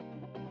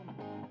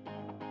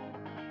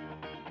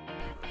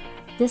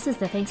This is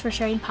the Thanks for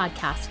Sharing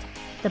podcast,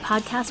 the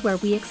podcast where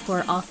we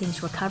explore all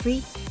things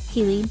recovery,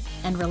 healing,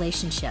 and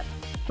relationship.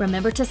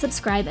 Remember to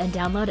subscribe and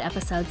download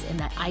episodes in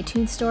the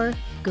iTunes Store,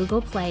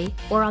 Google Play,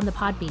 or on the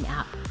Podbean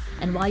app.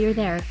 And while you're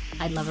there,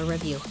 I'd love a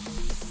review.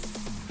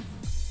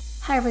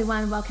 Hi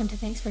everyone, welcome to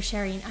Thanks for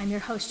Sharing. I'm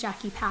your host,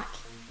 Jackie Pack.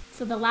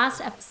 So the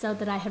last episode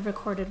that I had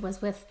recorded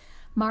was with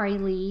Mari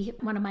Lee,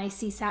 one of my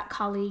CSAT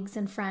colleagues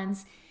and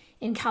friends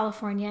in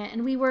California,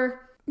 and we were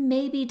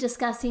maybe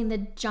discussing the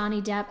Johnny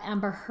Depp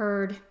Amber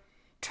Heard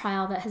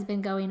trial that has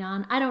been going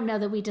on. I don't know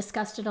that we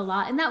discussed it a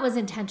lot, and that was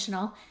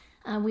intentional.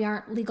 We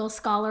aren't legal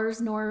scholars,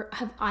 nor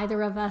have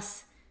either of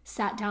us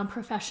sat down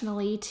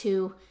professionally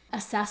to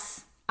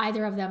assess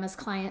either of them as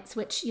clients,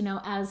 which,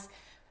 as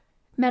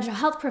mental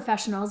health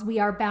professionals, we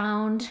are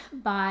bound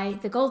by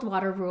the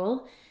Goldwater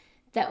rule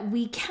that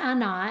we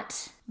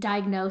cannot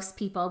diagnose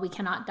people. We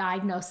cannot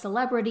diagnose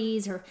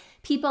celebrities or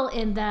people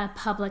in the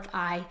public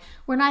eye.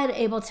 We're not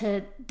able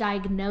to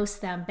diagnose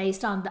them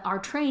based on our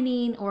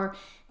training or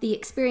the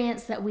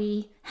experience that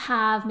we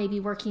have maybe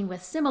working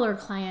with similar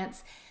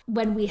clients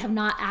when we have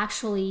not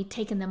actually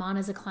taken them on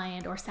as a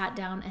client or sat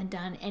down and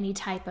done any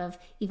type of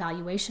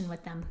evaluation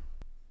with them.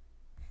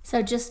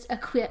 So just a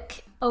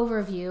quick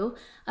overview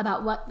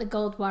about what the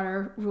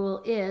Goldwater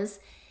rule is.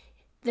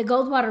 The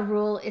Goldwater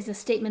Rule is a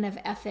statement of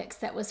ethics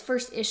that was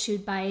first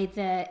issued by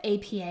the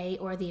APA,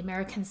 or the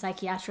American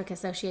Psychiatric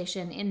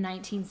Association, in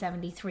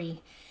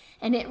 1973.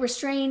 And it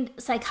restrained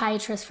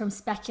psychiatrists from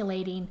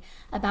speculating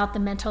about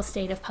the mental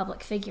state of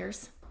public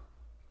figures.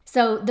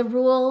 So the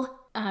rule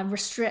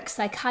restricts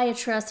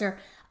psychiatrists or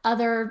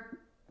other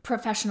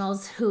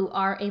professionals who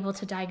are able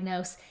to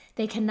diagnose.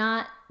 They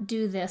cannot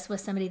do this with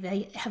somebody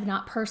they have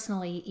not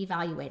personally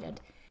evaluated.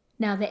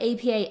 Now, the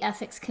APA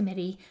Ethics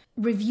Committee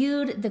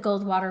reviewed the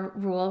Goldwater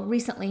Rule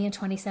recently in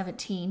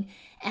 2017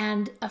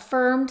 and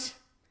reaffirmed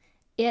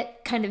it,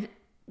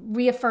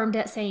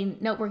 saying,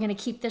 no, we're going to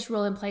keep this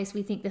rule in place.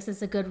 We think this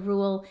is a good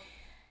rule.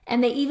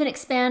 And they even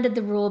expanded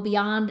the rule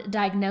beyond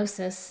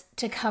diagnosis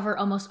to cover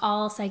almost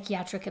all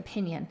psychiatric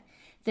opinion.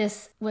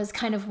 This was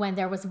kind of when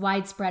there was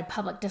widespread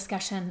public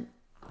discussion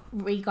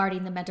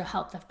regarding the mental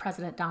health of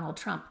President Donald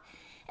Trump.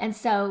 And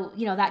so,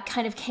 that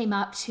kind of came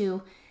up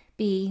to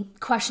be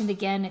questioned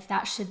again if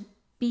that should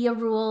be a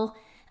rule.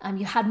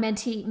 You had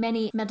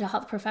many mental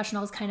health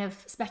professionals kind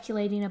of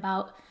speculating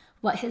about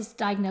what his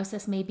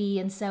diagnosis may be.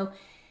 And so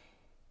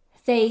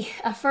they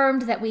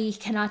affirmed that we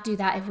cannot do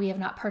that if we have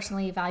not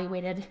personally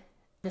evaluated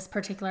this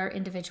particular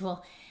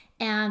individual.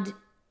 And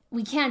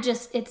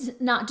it's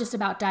not just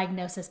about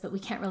diagnosis, but we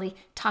can't really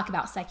talk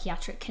about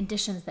psychiatric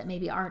conditions that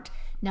maybe aren't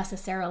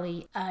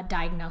necessarily a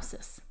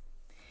diagnosis.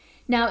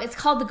 Now, it's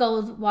called the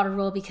Goldwater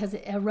Rule because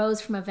it arose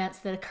from events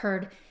that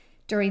occurred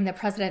during the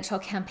presidential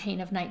campaign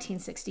of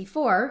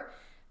 1964,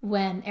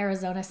 when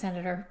Arizona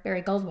Senator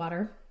Barry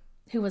Goldwater,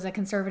 who was a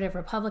conservative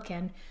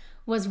Republican,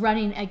 was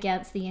running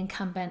against the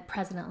incumbent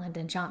President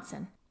Lyndon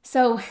Johnson.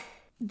 So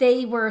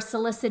they were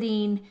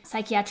soliciting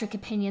psychiatric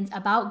opinions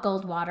about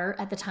Goldwater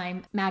at the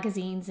time.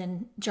 Magazines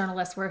and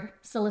journalists were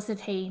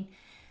soliciting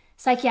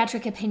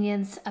psychiatric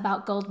opinions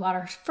about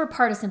Goldwater for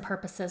partisan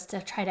purposes to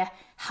try to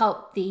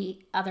help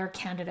the other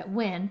candidate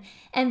win.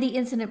 And the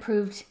incident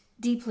proved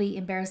deeply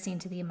embarrassing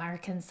to the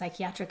American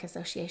Psychiatric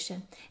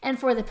Association and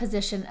for the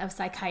position of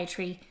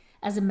psychiatry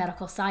as a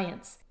medical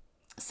science.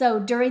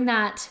 So during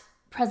that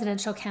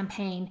presidential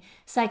campaign,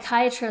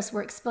 psychiatrists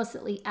were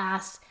explicitly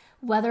asked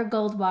whether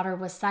Goldwater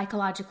was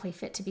psychologically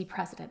fit to be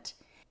president.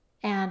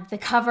 And the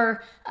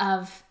cover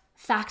of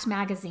Fact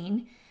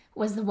magazine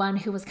was the one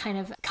who was kind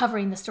of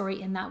covering the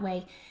story in that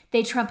way.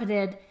 They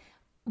trumpeted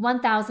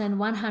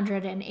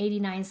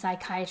 1,189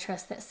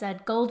 psychiatrists that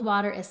said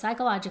Goldwater is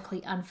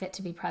psychologically unfit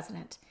to be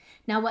president.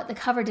 Now, what the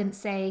cover didn't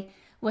say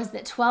was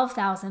that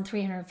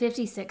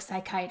 12,356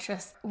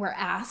 psychiatrists were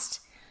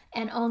asked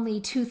and only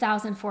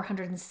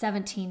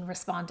 2,417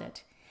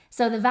 responded.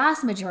 So the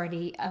vast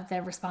majority of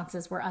the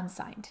responses were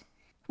unsigned.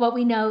 What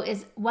we know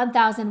is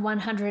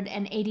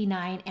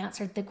 1,189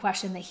 answered the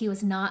question that he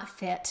was not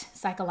fit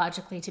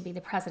psychologically to be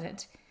the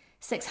president.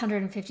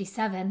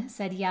 657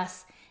 said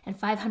yes, and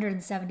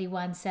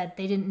 571 said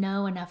they didn't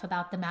know enough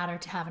about the matter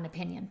to have an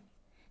opinion.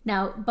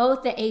 Now,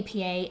 both the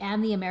APA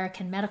and the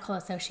American Medical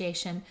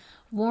Association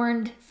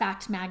warned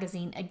Fact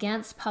magazine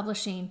against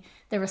publishing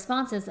the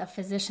responses of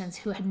physicians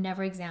who had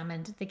never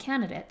examined the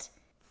candidate.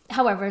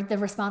 However, the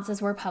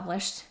responses were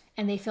published,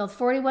 and they filled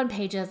 41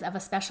 pages of a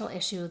special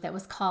issue that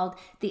was called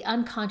The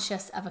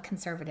Unconscious of a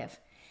Conservative.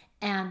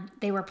 And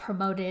they were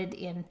promoted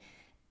in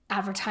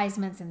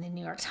advertisements in the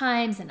New York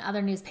Times and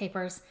other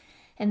newspapers.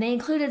 And they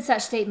included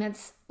such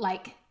statements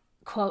like,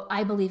 quote,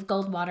 I believe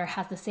Goldwater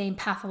has the same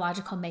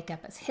pathological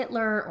makeup as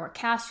Hitler or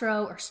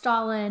Castro or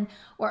Stalin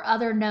or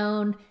other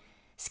known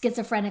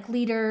schizophrenic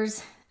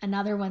leaders.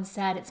 Another one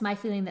said, it's my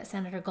feeling that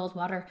Senator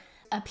Goldwater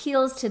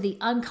appeals to the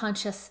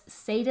unconscious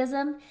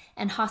sadism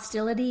and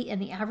hostility in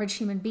the average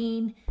human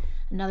being.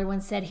 Another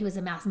one said he was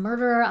a mass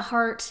murderer at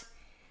heart.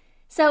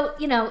 So,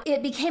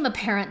 it became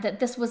apparent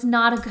that this was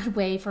not a good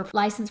way for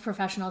licensed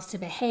professionals to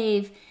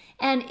behave,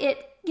 and it,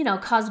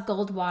 caused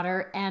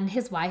Goldwater and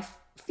his wife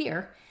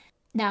fear.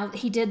 Now,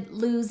 he did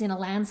lose in a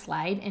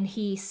landslide, and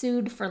he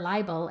sued for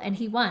libel, and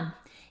he won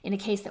in a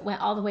case that went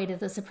all the way to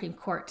the Supreme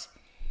Court.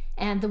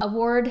 And the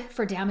award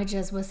for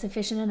damages was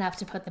sufficient enough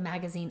to put the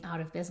magazine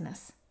out of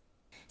business.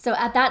 So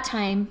at that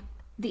time,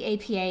 the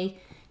APA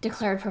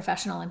declared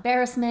professional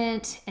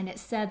embarrassment, and it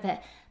said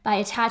that by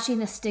attaching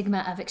the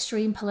stigma of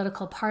extreme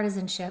political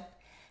partisanship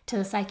to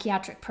the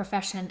psychiatric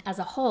profession as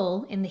a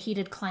whole in the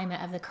heated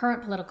climate of the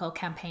current political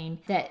campaign,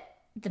 that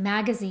the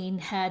magazine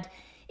had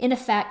in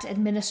effect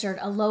administered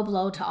a low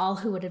blow to all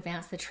who would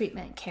advance the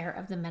treatment and care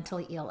of the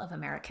mentally ill of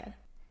America.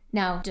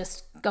 Now,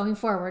 just going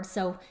forward,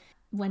 so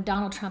when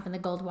Donald Trump and the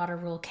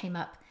Goldwater rule came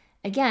up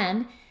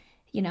again,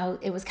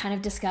 it was kind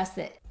of discussed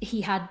that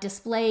he had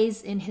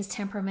displays in his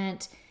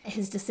temperament,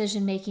 his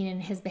decision-making,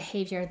 and his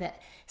behavior that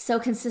so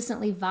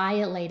consistently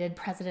violated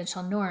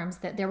presidential norms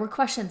that there were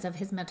questions of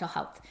his mental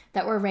health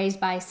that were raised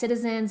by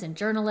citizens and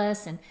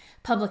journalists and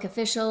public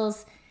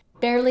officials.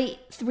 Barely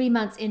 3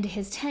 months into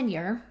his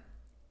tenure,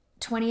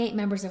 28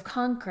 members of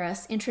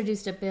Congress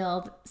introduced a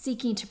bill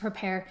seeking to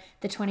prepare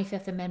the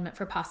 25th Amendment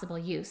for possible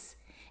use,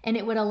 and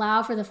it would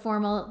allow for the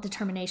formal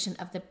determination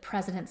of the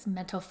president's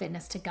mental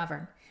fitness to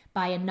govern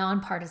by a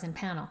nonpartisan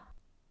panel.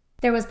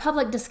 There was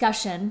public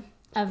discussion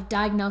of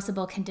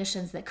diagnosable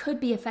conditions that could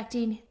be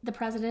affecting the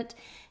president.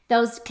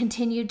 Those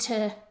continued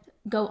to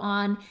go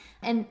on,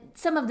 and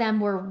some of them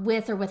were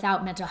with or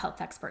without mental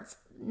health experts.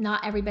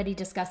 Not everybody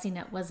discussing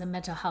it was a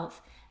mental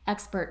health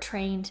expert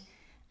trained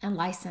and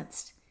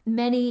licensed.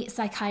 Many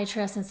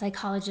psychiatrists and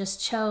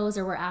psychologists chose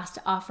or were asked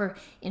to offer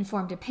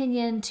informed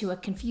opinion to a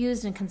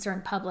confused and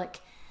concerned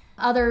public.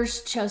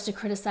 Others chose to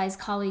criticize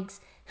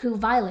colleagues who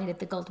violated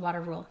the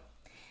Goldwater rule.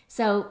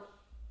 So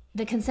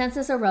the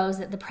consensus arose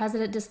that the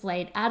president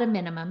displayed, at a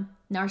minimum,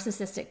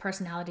 narcissistic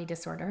personality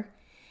disorder,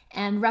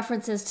 and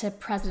references to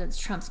President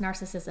Trump's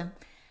narcissism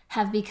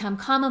have become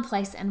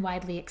commonplace and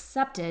widely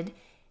accepted,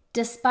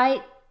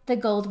 despite the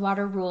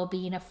Goldwater rule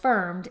being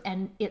affirmed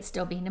and it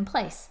still being in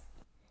place.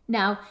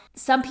 Now,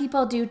 some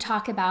people do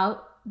talk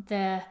about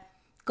the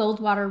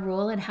Goldwater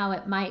rule and how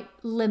it might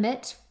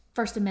limit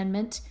First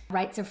Amendment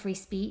rights of free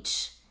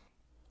speech.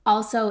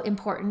 Also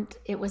important,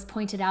 it was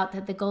pointed out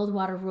that the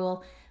Goldwater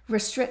rule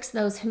restricts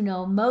those who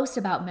know most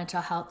about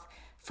mental health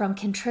from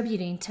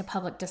contributing to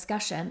public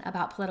discussion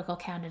about political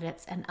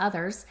candidates and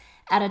others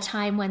at a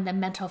time when the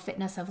mental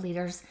fitness of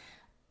leaders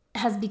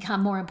has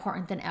become more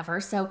important than ever.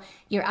 So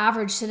your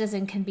average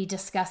citizen can be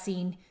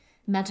discussing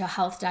mental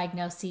health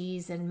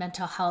diagnoses and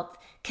mental health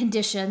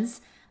conditions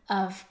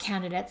of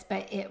candidates,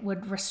 but it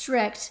would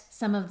restrict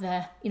some of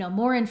the,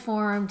 more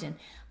informed and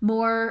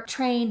more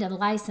trained and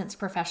licensed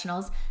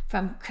professionals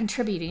from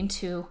contributing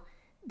to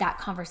that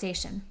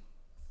conversation.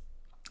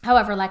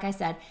 However, like I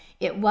said,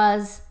 it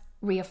was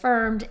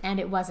reaffirmed and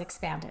it was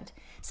expanded.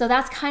 So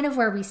that's kind of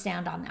where we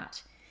stand on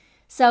that.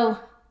 So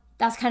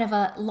that's kind of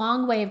a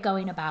long way of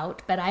going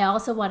about, but I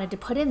also wanted to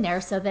put in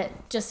there so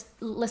that just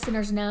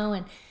listeners know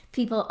and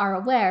people are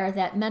aware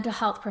that mental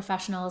health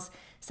professionals,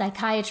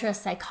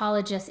 psychiatrists,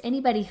 psychologists,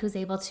 anybody who's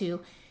able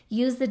to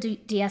use the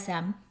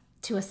DSM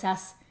to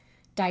assess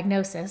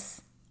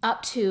diagnosis,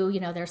 up to,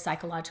 their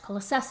psychological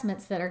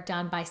assessments that are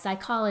done by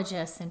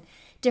psychologists and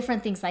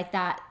different things like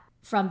that,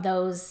 from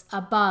those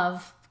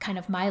above kind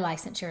of my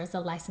licensure as a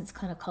licensed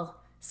clinical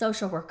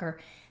social worker,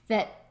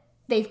 that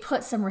they've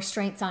put some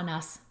restraints on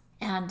us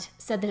and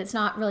said that it's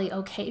not really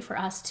okay for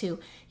us to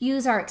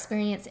use our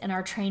experience and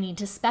our training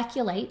to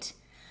speculate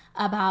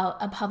about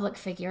a public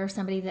figure,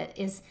 somebody that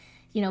is,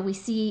 we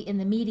see in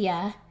the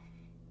media,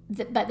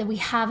 but that we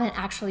haven't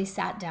actually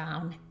sat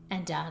down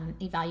and done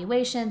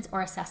evaluations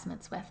or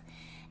assessments with.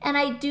 And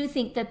I do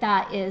think that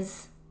that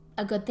is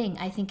a good thing.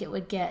 I think it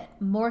would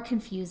get more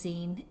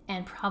confusing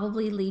and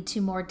probably lead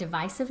to more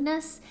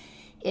divisiveness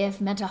if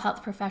mental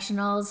health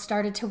professionals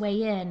started to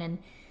weigh in. And,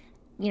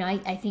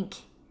 I think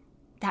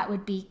that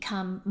would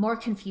become more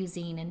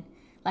confusing and,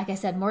 like I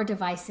said, more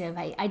divisive.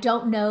 I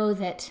don't know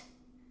that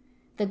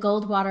the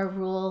Goldwater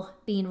rule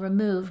being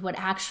removed would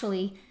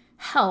actually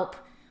help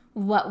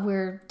what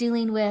we're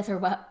dealing with or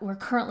what we're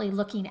currently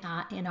looking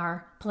at in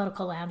our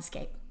political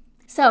landscape.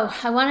 So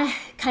I want to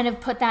kind of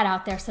put that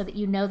out there so that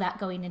you know that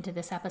going into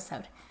this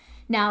episode.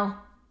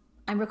 Now,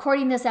 I'm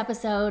recording this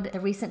episode, the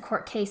recent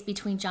court case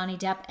between Johnny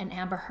Depp and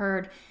Amber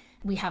Heard.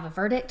 We have a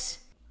verdict.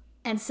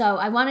 And so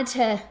I wanted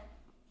to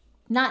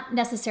not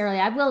necessarily,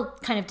 I will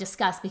kind of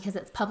discuss, because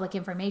it's public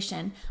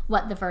information,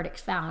 what the verdict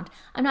found.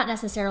 I'm not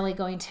necessarily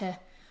going to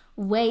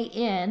weigh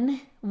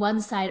in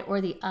one side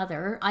or the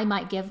other. I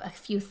might give a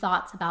few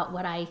thoughts about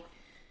what I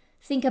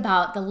think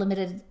about the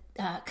limited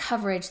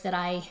coverage that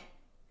I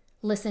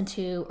listened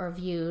to or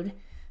viewed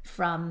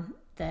from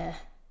the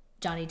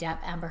Johnny Depp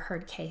Amber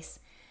Heard case.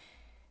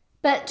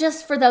 But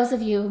just for those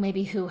of you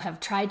maybe who have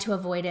tried to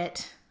avoid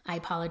it, I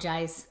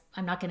apologize.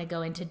 I'm not going to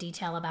go into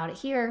detail about it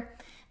here.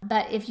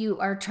 But if you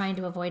are trying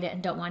to avoid it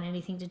and don't want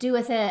anything to do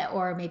with it,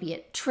 or maybe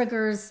it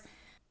triggers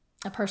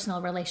a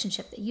personal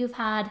relationship that you've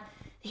had,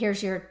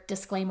 here's your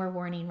disclaimer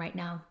warning right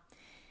now.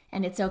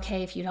 And it's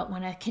okay if you don't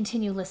want to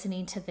continue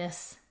listening to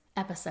this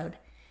episode.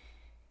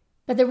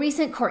 But the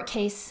recent court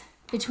case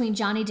between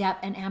Johnny Depp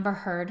and Amber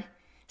Heard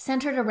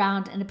centered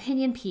around an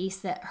opinion piece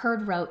that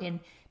Heard wrote in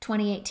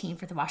 2018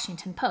 for the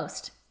Washington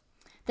Post.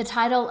 The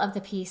title of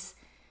the piece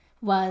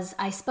was,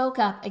 "I spoke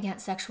up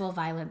against sexual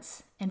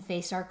violence and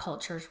faced our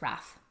culture's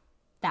wrath.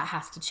 That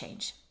has to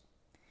change."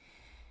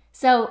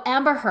 So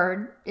Amber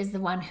Heard is the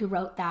one who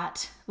wrote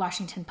that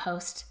Washington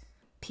Post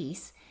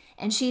piece,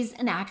 and she's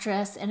an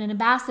actress and an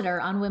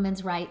ambassador on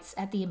women's rights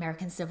at the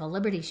American Civil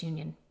Liberties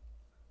Union.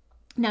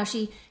 Now,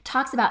 she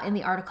talks about in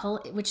the article,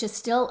 which is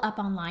still up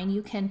online,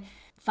 you can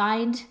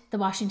find the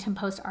Washington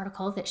Post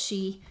article that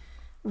she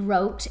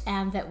wrote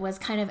and that was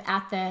kind of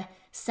at the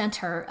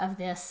center of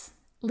this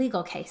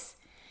legal case.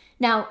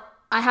 Now,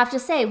 I have to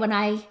say, when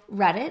I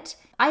read it,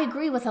 I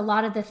agree with a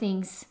lot of the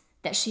things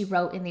that she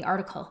wrote in the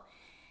article.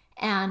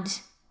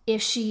 And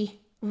if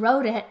she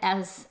wrote it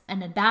as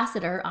an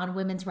ambassador on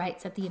women's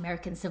rights at the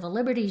American Civil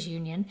Liberties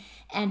Union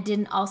and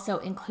didn't also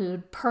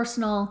include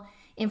personal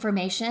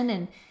information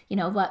and,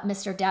 what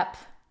Mr. Depp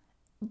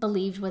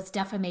believed was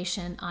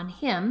defamation on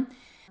him,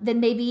 then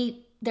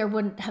maybe there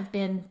wouldn't have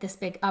been this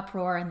big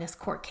uproar and this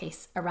court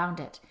case around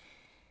it.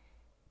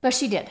 But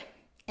she did.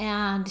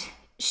 And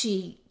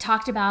she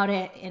talked about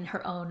it in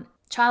her own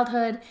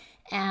childhood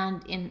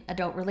and in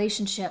adult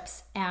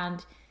relationships.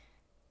 And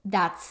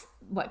that's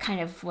what kind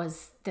of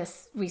was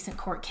this recent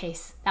court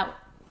case.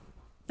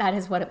 That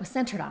is what it was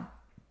centered on.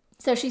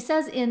 So she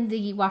says in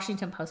the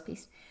Washington Post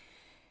piece,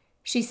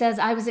 she says,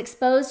 "I was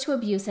exposed to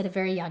abuse at a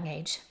very young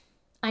age.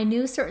 I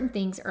knew certain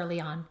things early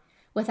on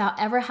without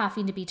ever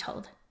having to be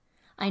told.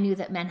 I knew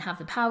that men have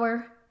the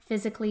power,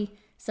 physically,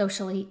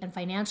 socially, and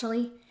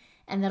financially,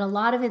 and that a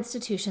lot of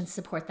institutions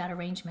support that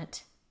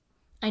arrangement.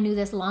 I knew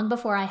this long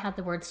before I had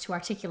the words to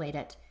articulate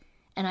it,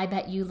 and I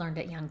bet you learned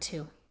it young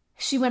too."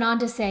 She went on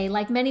to say,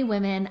 "Like many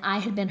women, I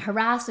had been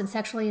harassed and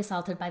sexually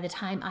assaulted by the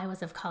time I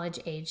was of college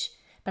age,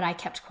 but I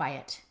kept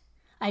quiet.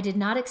 I did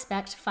not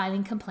expect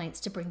filing complaints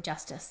to bring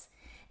justice,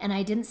 and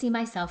I didn't see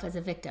myself as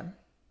a victim.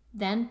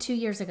 Then, 2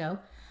 years ago,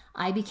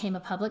 I became a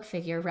public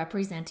figure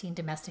representing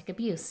domestic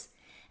abuse,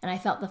 and I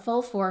felt the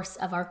full force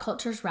of our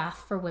culture's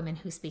wrath for women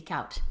who speak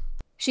out."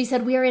 She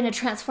said, "We are in a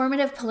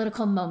transformative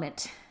political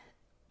moment.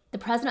 The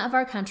president of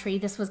our country,"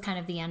 this was kind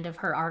of the end of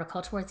her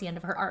article, towards the end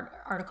of her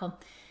article,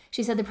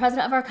 she said, "The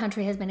president of our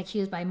country has been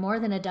accused by more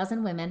than a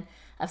dozen women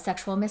of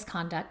sexual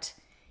misconduct,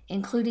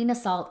 including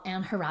assault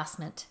and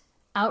harassment.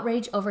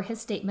 Outrage over his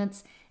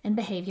statements and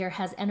behavior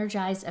has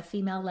energized a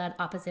female-led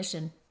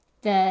opposition.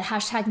 The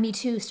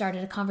 #MeToo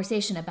started a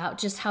conversation about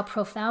just how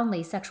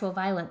profoundly sexual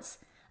violence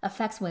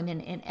affects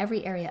women in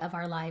every area of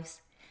our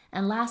lives.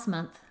 And last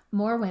month,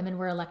 more women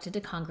were elected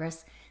to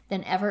Congress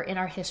than ever in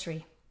our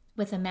history,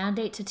 with a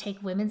mandate to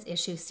take women's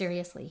issues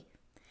seriously.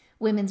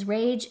 Women's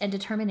rage and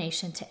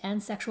determination to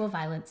end sexual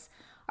violence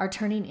are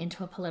turning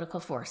into a political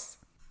force."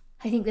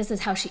 I think this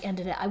is how she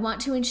ended it. "I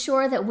want to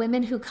ensure that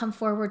women who come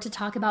forward to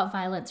talk about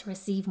violence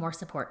receive more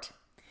support.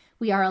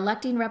 We are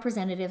electing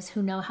representatives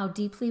who know how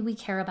deeply we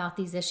care about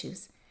these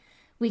issues.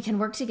 We can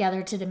work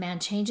together to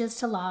demand changes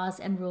to laws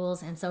and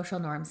rules and social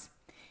norms,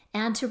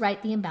 and to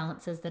right the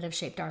imbalances that have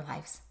shaped our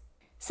lives."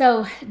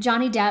 So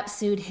Johnny Depp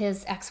sued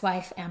his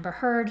ex-wife Amber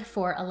Heard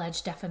for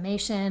alleged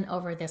defamation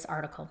over this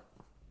article.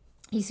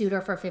 He sued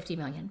her for $50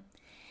 million.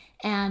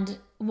 And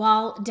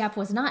while Depp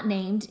was not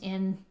named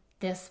in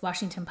this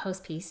Washington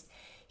Post piece,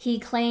 he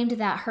claimed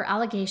that her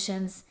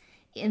allegations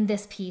in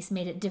this piece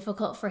made it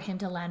difficult for him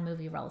to land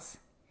movie roles.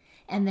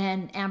 And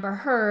then Amber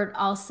Heard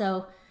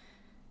also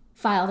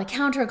filed a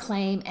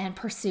counterclaim and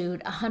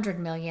pursued $100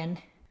 million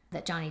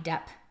that Johnny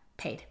Depp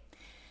paid.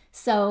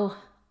 So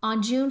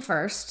on June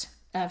 1st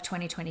of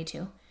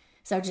 2022,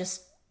 so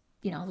just,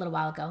 a little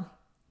while ago,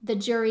 the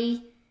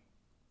jury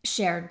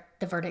shared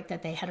the verdict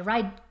that they had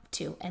arrived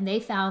to, and they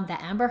found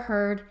that Amber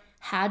Heard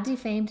had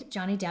defamed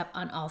Johnny Depp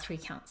on all 3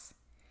 counts.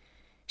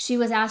 She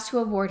was asked to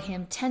award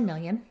him $10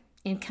 million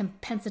in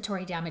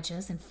compensatory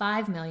damages and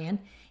 $5 million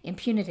in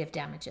punitive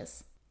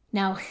damages.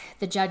 Now,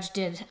 the judge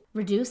did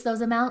reduce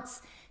those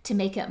amounts to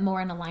make it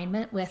more in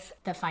alignment with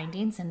the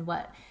findings and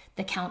what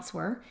the counts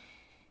were.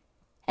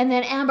 And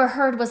then Amber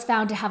Heard was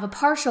found to have a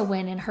partial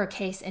win in her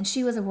case, and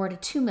she was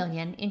awarded $2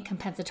 million in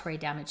compensatory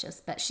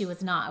damages, but she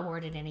was not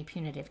awarded any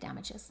punitive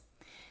damages.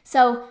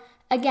 So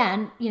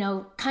again,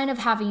 kind of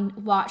having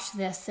watched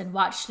this and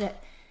watched it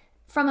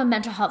from a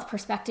mental health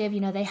perspective,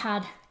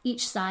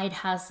 each side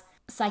has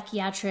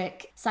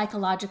psychiatric,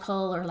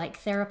 psychological, or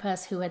like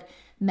therapists who had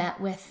met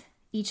with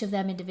each of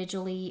them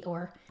individually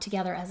or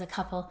together as a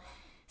couple.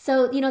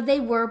 So, they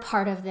were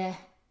part of the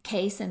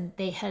case, and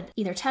they had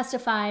either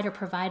testified or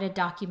provided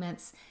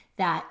documents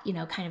that,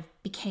 kind of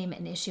became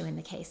an issue in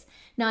the case.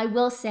 Now, I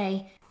will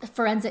say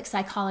forensic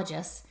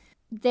psychologists,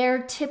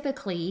 they're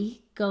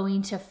typically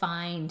going to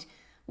find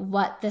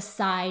what the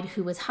side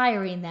who was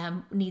hiring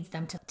them needs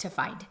them to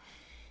find.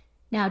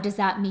 Now, does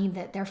that mean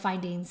that their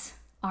findings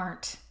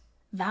aren't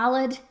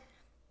valid?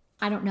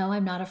 I don't know,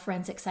 I'm not a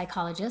forensic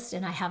psychologist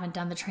and I haven't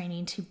done the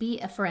training to be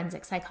a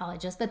forensic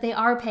psychologist, but they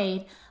are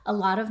paid a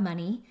lot of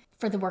money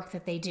for the work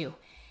that they do.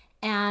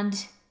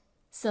 And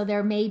so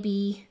there may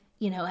be,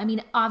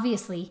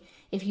 obviously,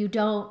 if you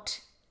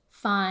don't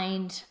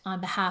find on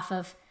behalf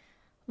of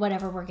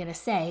whatever we're going to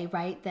say,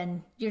 right,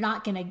 then you're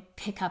not going to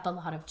pick up a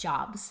lot of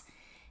jobs.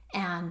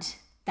 And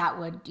that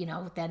would,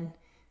 then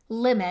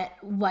limit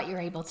what you're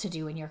able to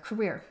do in your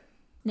career.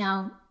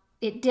 Now,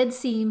 it did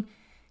seem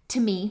to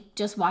me,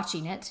 just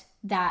watching it,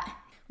 that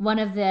one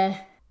of the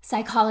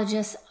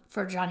psychologists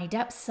for Johnny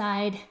Depp's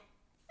side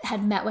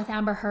had met with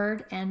Amber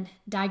Heard and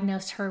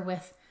diagnosed her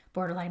with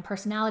borderline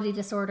personality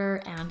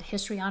disorder and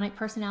histrionic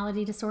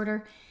personality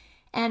disorder.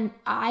 And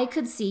I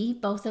could see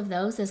both of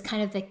those as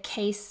kind of the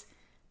case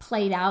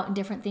played out in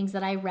different things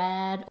that I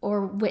read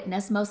or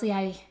witnessed. Mostly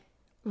I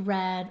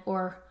read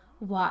or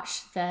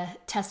watched the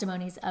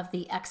testimonies of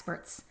the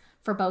experts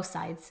for both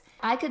sides.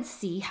 I could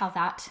see how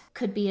that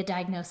could be a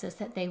diagnosis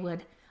that they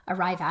would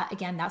arrive at.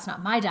 Again, that's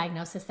not my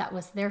diagnosis, that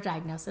was their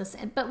diagnosis.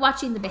 But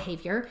watching the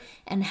behavior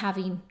and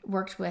having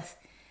worked with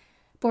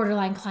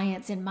borderline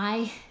clients in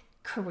my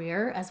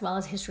career, as well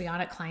as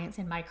histrionic clients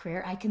in my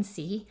career, I can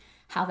see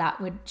how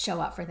that would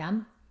show up for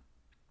them.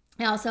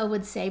 I also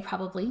would say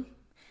probably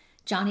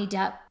Johnny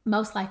Depp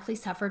most likely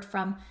suffered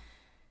from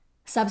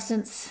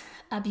substance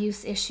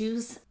abuse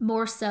issues.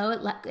 More so,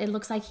 it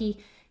looks like he,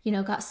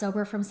 got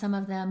sober from some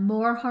of the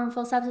more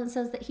harmful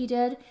substances that he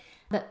did.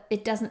 But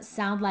it doesn't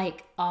sound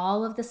like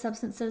all of the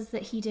substances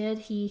that he did,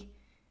 he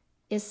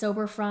is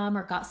sober from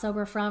or got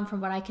sober from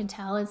what I can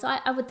tell. And so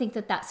I would think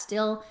that that's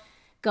still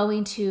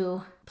going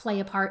to play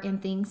a part in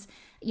things.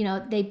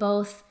 They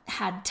both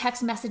had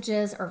text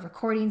messages or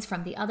recordings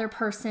from the other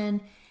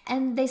person,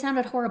 and they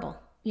sounded horrible.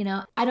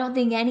 I don't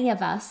think any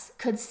of us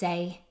could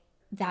say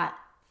that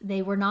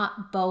they were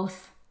not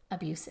both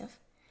abusive.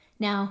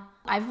 Now,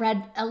 I've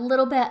read a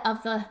little bit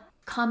of the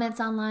comments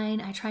online.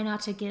 I try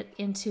not to get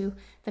into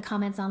the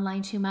comments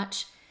online too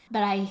much,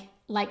 but I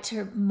like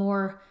to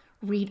more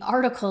read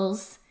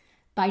articles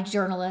by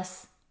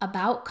journalists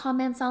about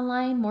comments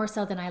online, more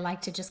so than I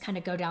like to just kind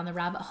of go down the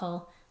rabbit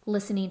hole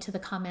listening to the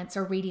comments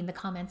or reading the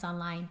comments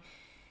online.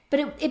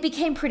 But it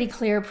became pretty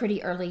clear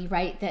pretty early,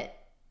 right,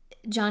 that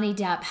Johnny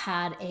Depp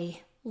had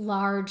a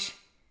large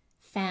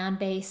fan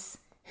base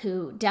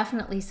who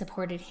definitely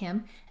supported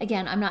him.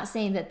 Again, I'm not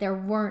saying that there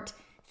weren't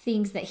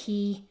things that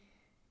he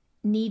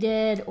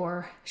needed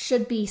or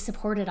should be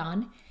supported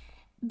on,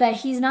 but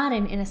he's not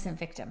an innocent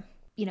victim.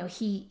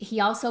 He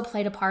also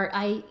played a part.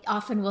 I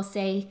often will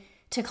say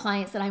to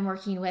clients that I'm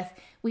working with,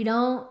 we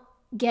don't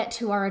get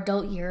to our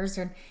adult years,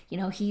 or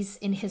he's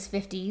in his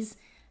 50s,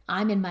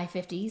 I'm in my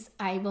 50s.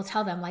 I will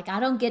tell them, I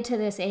don't get to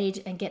this age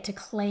and get to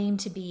claim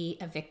to be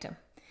a victim.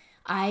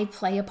 I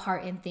play a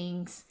part in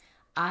things.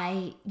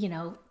 I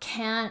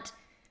can't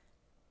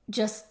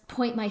just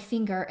point my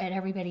finger at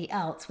everybody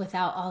else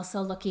without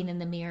also looking in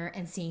the mirror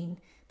and seeing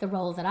the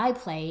role that I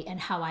play and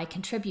how I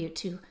contribute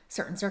to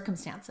certain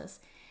circumstances.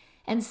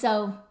 And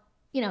so,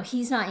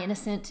 he's not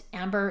innocent.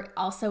 Amber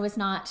also is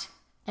not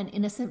an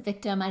innocent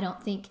victim. I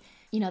don't think,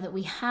 that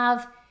we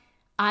have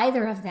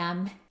either of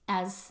them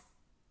as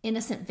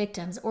innocent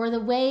victims, or the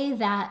way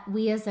that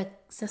we as a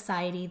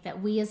society, that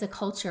we as a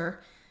culture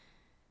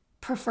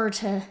prefer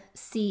to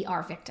see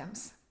our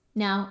victims.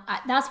 Now,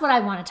 that's what I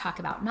want to talk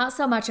about. Not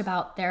so much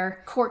about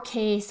their court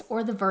case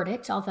or the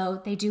verdict,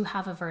 although they do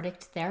have a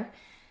verdict there.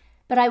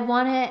 But I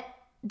want to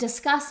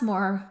discuss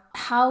more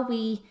how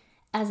we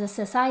as a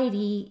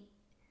society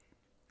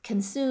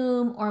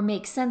consume or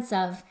make sense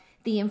of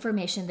the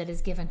information that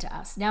is given to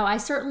us. Now, I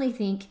certainly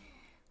think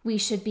we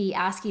should be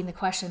asking the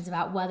questions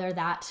about whether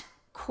that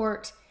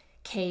court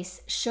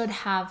case should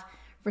have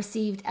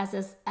received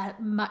as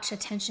much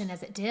attention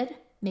as it did.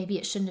 Maybe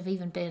it shouldn't have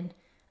even been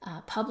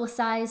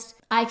publicized.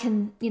 I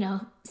can,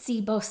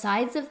 see both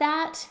sides of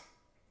that,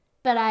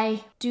 but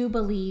I do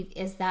believe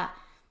is that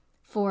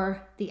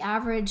for the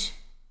average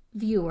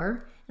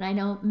viewer, and I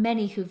know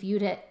many who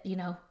viewed it,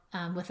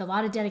 with a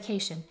lot of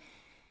dedication,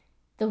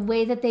 the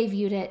way that they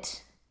viewed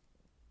it,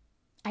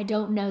 I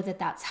don't know that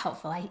that's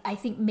helpful. I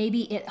think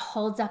maybe it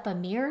holds up a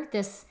mirror.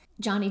 This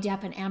Johnny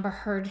Depp and Amber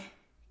Heard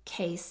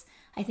case,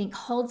 I think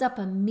holds up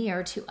a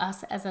mirror to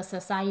us as a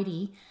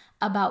society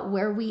about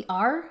where we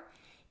are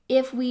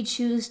if we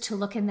choose to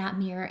look in that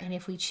mirror and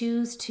if we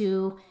choose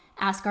to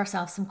ask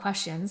ourselves some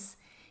questions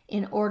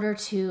in order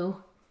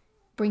to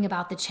bring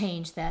about the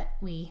change that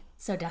we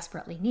so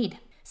desperately need.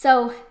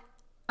 So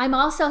I'm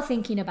also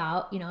thinking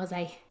about, as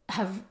I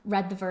have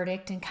read the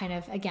verdict and kind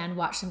of, again,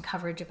 watched some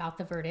coverage about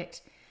the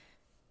verdict,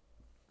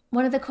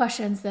 one of the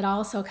questions that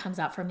also comes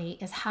up for me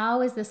is,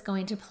 how is this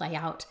going to play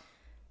out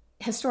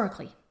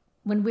historically?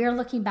 When we're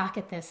looking back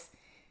at this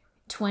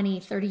 20,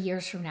 30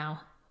 years from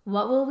now,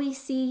 what will we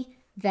see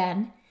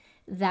then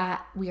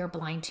that we are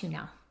blind to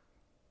now?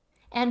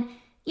 And,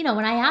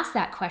 when I asked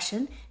that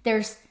question,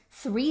 there's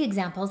 3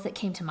 examples that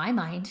came to my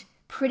mind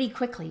pretty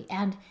quickly.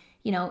 And,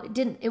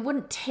 it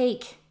wouldn't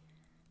take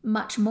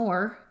much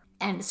more.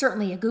 And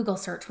certainly a Google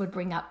search would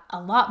bring up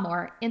a lot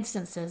more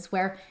instances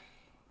where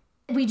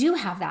we do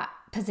have that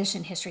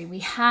position history. We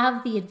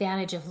have the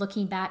advantage of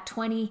looking back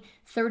 20,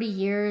 30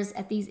 years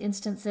at these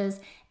instances,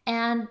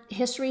 and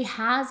history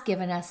has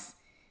given us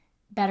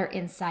better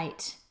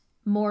insight,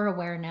 more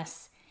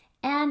awareness,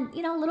 and,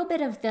 a little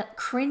bit of the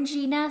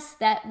cringiness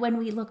that when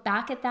we look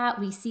back at that,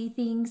 we see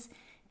things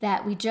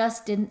that we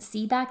just didn't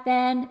see back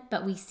then,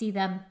 but we see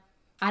them,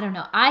 I don't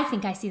know, I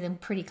think I see them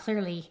pretty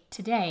clearly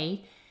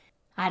today.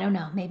 I don't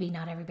know, maybe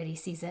not everybody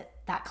sees it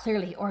that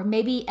clearly, or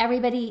maybe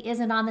everybody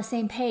isn't on the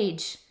same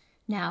page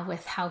now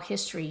with how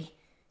history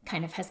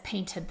kind of has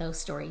painted those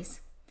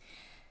stories.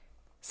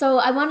 So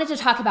I wanted to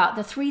talk about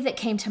the three that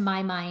came to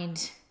my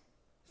mind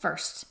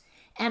first.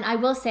 And I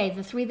will say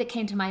the three that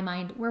came to my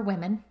mind were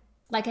women.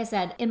 Like I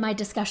said, in my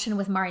discussion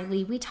with Mari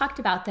Lee, we talked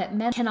about that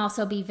men can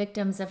also be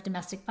victims of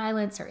domestic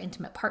violence or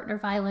intimate partner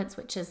violence,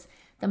 which is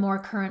the more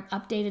current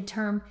updated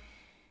term.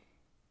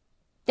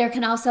 There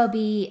can also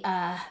be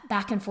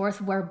back and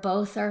forth where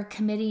both are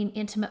committing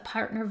intimate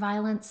partner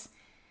violence.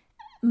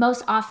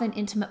 Most often,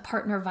 intimate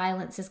partner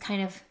violence is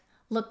kind of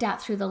looked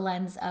at through the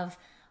lens of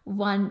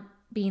one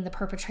being the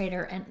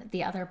perpetrator and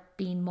the other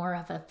being more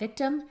of a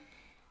victim,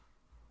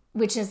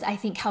 which is, I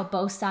think, how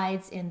both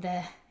sides in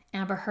the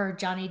Amber Heard,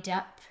 Johnny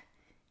Depp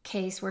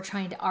case were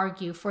trying to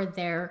argue for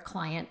their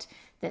client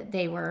that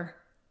they were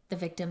the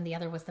victim, the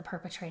other was the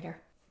perpetrator.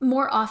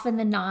 More often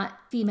than not,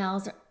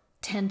 females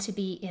tend to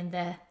be in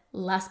the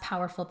less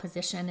powerful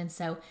position, and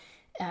so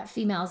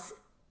females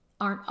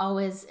aren't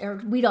always, or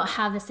we don't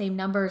have the same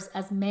numbers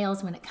as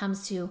males when it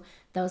comes to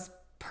those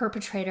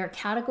perpetrator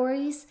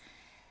categories.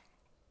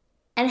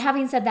 And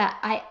having said that,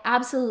 I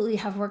absolutely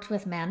have worked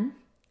with men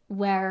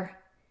where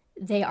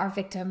they are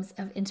victims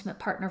of intimate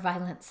partner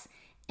violence.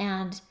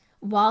 And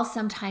while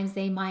sometimes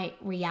they might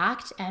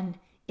react and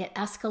it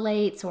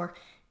escalates, or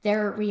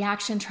their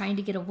reaction trying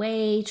to get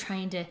away,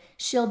 trying to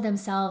shield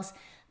themselves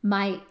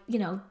might,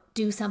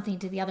 do something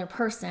to the other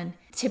person,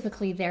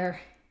 typically there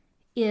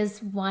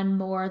is one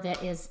more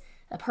that is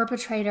a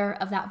perpetrator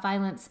of that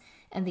violence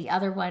and the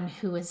other one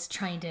who is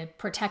trying to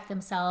protect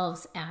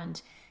themselves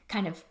and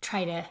kind of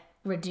try to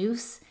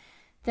reduce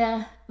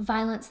the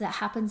violence that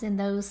happens in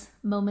those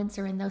moments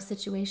or in those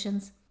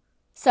situations.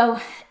 So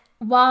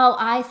while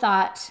I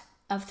thought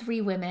of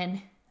three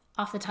women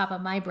off the top of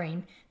my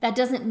brain, that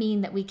doesn't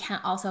mean that we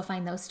can't also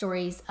find those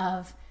stories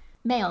of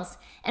males.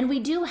 And we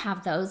do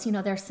have those.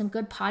 There's some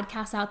good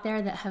podcasts out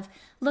there that have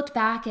looked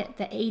back at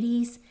the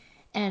 80s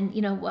and,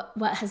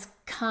 what has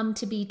come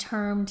to be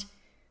termed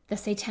the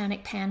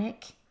satanic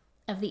panic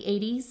of the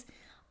 80s.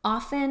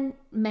 Often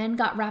men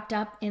got wrapped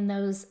up in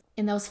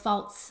those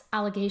false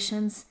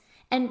allegations.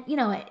 And,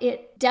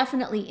 it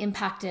definitely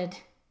impacted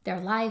their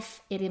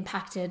life. It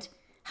impacted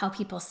how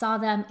people saw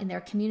them in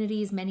their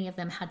communities. Many of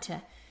them had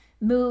to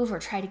move or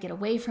try to get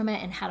away from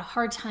it and had a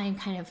hard time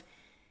kind of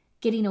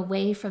getting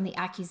away from the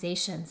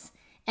accusations.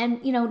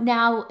 And,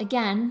 now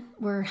again,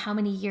 we're how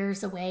many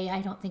years away?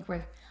 I don't think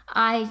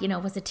I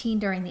was a teen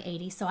during the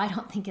 80s, so I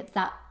don't think it's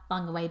that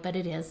long away, but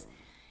it is.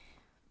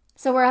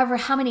 So we're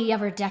how many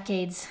ever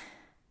decades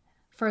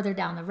further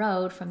down the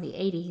road from the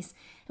 80s,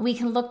 and we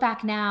can look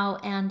back now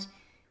and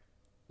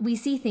we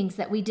see things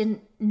that we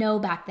didn't know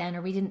back then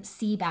or we didn't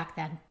see back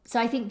then. So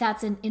I think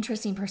that's an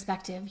interesting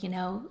perspective,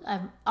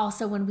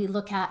 also when we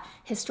look at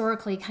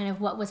historically kind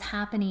of what was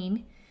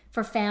happening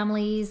for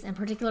families and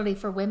particularly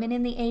for women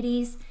in the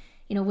 80s.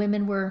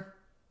 Women were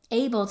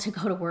able to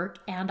go to work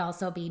and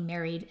also be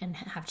married and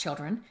have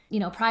children.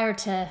 Prior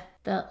to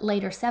the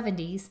later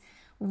 70s,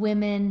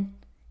 women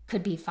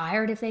could be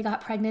fired if they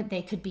got pregnant.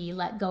 They could be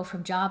let go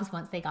from jobs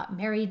once they got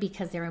married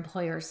because their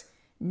employers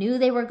knew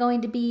they were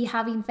going to be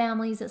having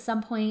families at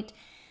some point.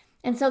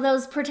 And so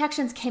those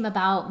protections came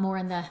about more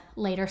in the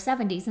later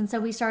 70s. And so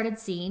we started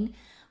seeing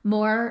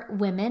more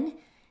women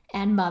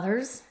and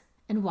mothers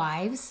and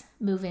wives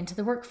move into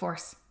the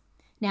workforce.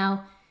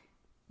 Now,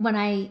 when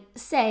I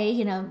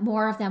say,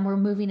 more of them were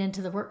moving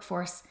into the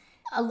workforce,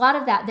 a lot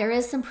of that, there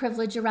is some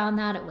privilege around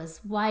that. It was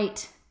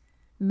white,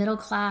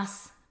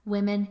 middle-class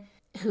women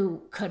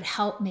who could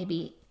help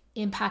maybe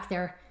impact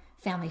their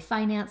family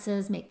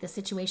finances, make the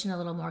situation a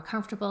little more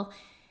comfortable.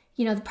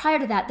 Prior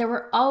to that, there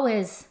were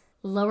always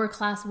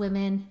lower-class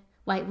women,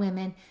 white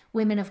women,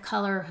 women of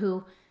color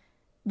who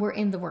were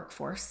in the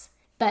workforce.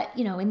 But,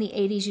 in the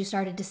 80s, you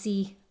started to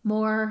see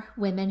more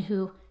women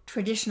who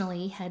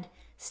traditionally had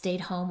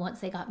stayed home once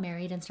they got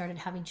married and started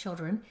having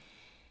children.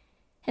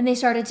 And they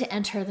started to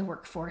enter the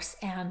workforce.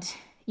 And,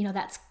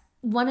 that's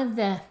one of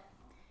the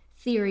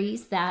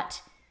theories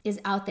that is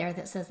out there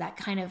that says that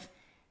kind of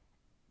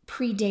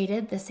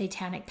predated the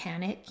satanic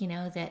panic,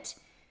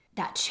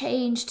 that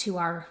change to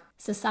our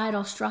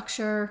societal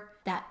structure,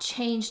 that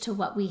change to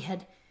what we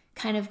had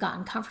kind of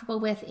gotten comfortable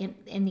with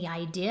in the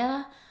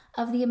idea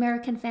of the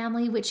American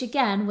family, which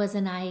again was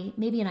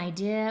maybe an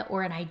idea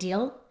or an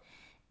ideal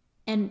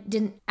and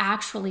didn't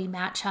actually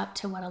match up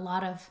to what a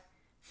lot of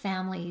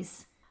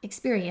families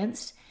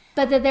experienced.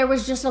 But that there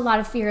was just a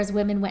lot of fear as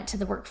women went to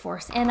the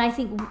workforce. And I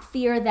think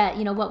fear that,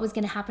 what was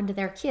going to happen to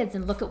their kids,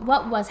 and look at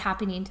what was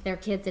happening to their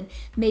kids. And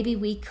maybe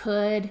we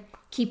could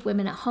keep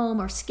women at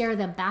home or scare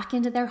them back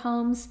into their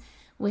homes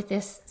with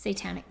this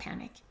satanic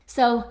panic.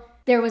 So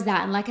there was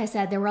that. And like I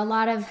said, there were a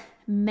lot of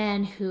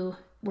men who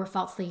were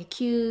falsely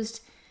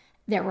accused.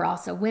 There were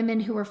also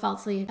women who were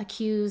falsely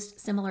accused,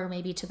 similar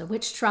maybe to the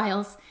witch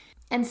trials.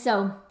 And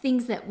so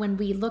things that when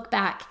we look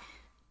back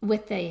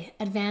with the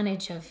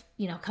advantage of,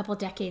 a couple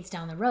decades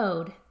down the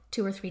road,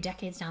 2 or 3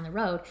 decades down the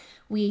road,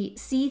 we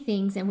see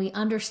things and we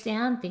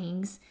understand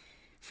things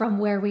from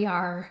where we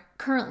are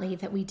currently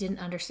that we didn't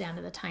understand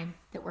at the time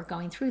that we're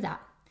going through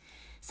that.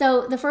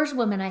 So the first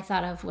woman I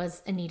thought of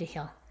was Anita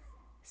Hill.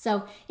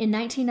 So in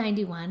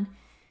 1991,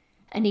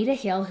 Anita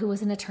Hill, who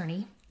was an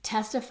attorney,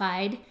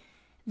 testified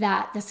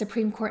that the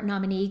Supreme Court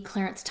nominee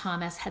Clarence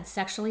Thomas had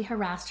sexually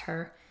harassed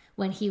her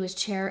when he was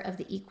chair of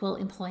the Equal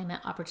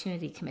Employment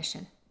Opportunity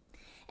Commission.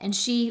 And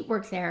she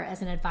worked there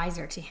as an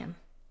advisor to him.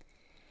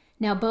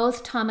 Now,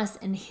 both Thomas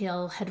and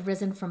Hill had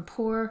risen from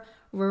poor,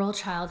 rural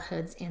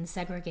childhoods in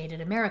segregated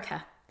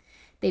America.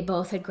 They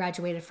both had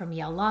graduated from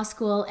Yale Law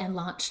School and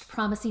launched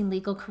promising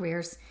legal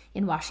careers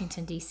in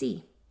Washington,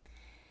 D.C.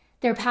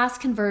 Their paths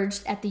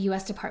converged at the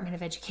U.S. Department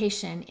of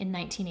Education in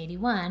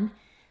 1981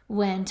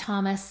 when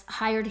Thomas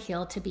hired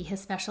Hill to be his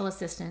special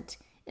assistant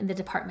in the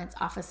department's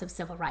Office of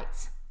Civil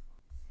Rights.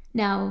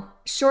 Now,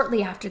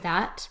 shortly after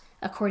that,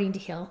 according to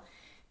Hill,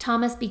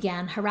 Thomas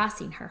began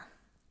harassing her,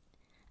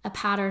 a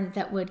pattern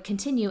that would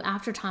continue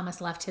after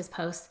Thomas left his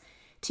post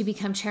to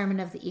become chairman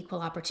of the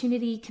Equal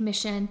Opportunity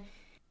Commission.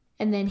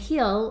 And then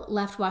Hill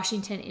left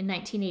Washington in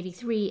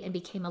 1983 and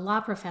became a law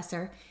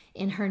professor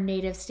in her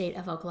native state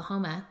of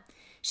Oklahoma.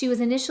 She was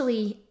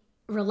initially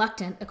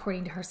reluctant,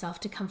 according to herself,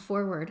 to come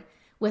forward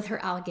with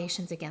her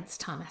allegations against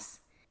Thomas.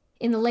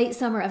 In the late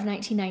summer of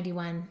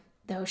 1991,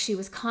 though, she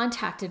was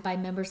contacted by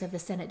members of the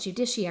Senate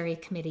Judiciary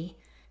Committee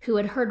who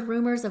had heard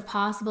rumors of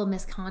possible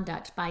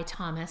misconduct by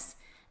Thomas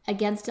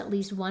against at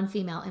least one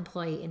female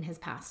employee in his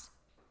past.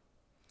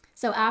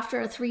 So after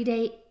a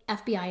 3-day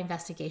FBI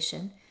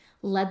investigation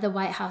led the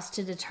White House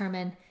to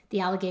determine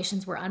the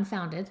allegations were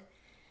unfounded,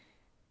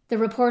 the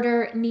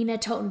reporter Nina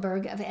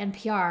Totenberg of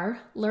NPR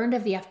learned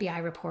of the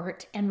FBI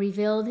report and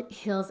revealed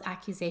Hill's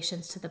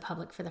accusations to the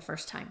public for the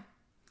first time.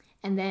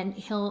 And then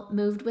Hill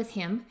moved with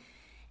him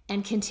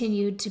and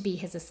continued to be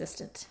his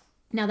assistant.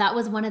 Now, that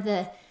was one of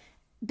the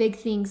big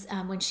things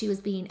when she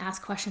was being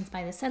asked questions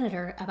by the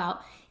senator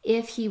about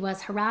if he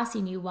was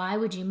harassing you, why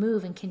would you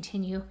move and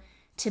continue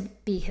to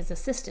be his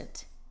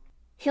assistant?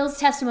 Hill's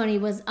testimony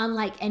was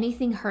unlike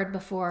anything heard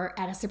before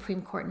at a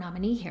Supreme Court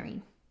nominee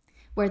hearing,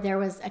 where there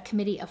was a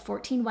committee of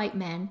 14 white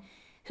men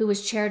who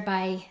was chaired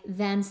by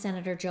then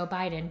Senator Joe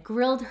Biden,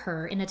 grilled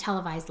her in a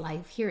televised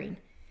live hearing.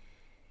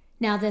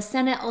 Now, the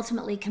Senate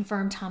ultimately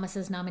confirmed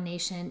Thomas's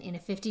nomination in a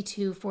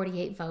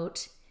 52-48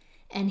 vote,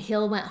 and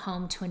Hill went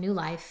home to a new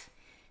life.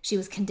 She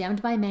was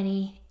condemned by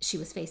many. She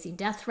was facing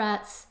death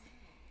threats.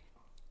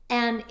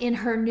 And in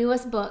her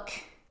newest book,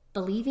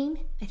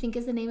 Believing, I think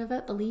is the name of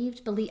it,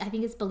 I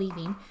think it's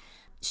Believing,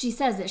 she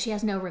says that she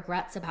has no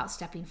regrets about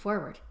stepping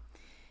forward.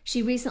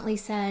 She recently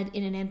said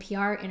in an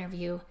NPR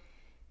interview,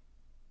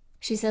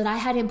 she said, "I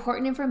had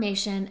important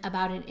information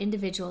about an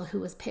individual who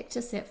was picked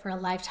to sit for a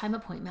lifetime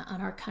appointment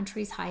on our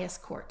country's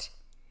highest court.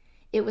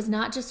 It was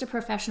not just a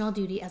professional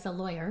duty as a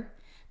lawyer,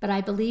 but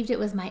I believed it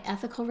was my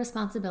ethical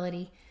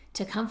responsibility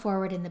to come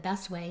forward in the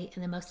best way,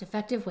 in the most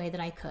effective way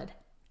that I could.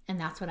 And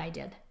that's what I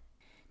did."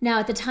 Now,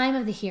 at the time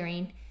of the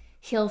hearing,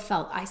 Hill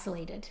felt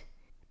isolated.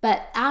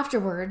 But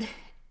afterward,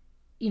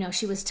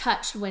 she was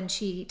touched when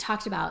she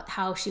talked about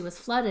how she was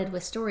flooded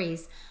with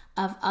stories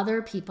of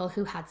other people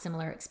who had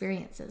similar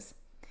experiences.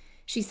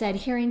 She said,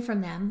 hearing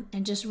from them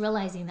and just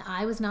realizing that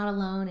I was not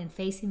alone in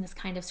facing this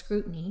kind of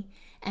scrutiny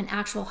and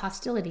actual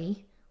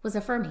hostility was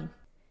affirming.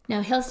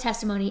 Now, Hill's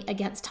testimony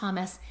against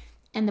Thomas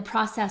and the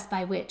process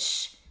by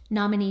which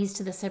nominees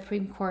to the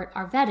Supreme Court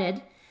are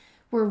vetted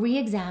were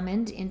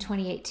re-examined in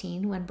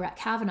 2018 when Brett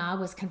Kavanaugh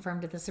was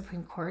confirmed to the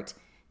Supreme Court,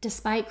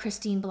 despite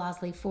Christine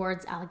Blasey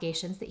Ford's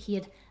allegations that he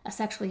had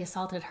sexually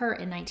assaulted her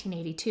in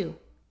 1982.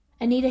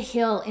 Anita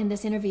Hill, in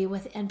this interview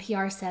with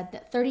NPR, said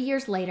that 30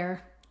 years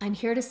later, "I'm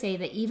here to say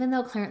that even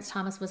though Clarence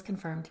Thomas was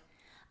confirmed,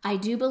 I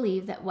do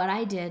believe that what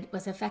I did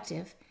was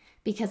effective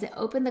because it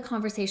opened the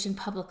conversation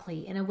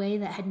publicly in a way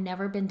that had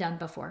never been done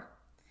before."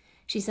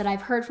 She said,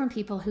 "I've heard from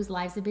people whose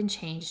lives have been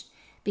changed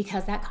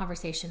because that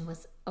conversation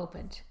was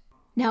opened."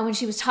 Now, when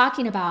she was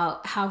talking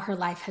about how her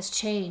life has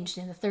changed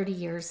in the 30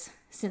 years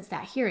since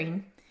that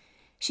hearing,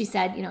 she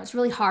said, it's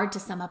really hard to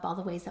sum up all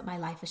the ways that my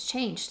life has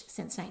changed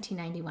since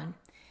 1991.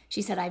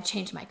 She said, "I've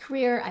changed my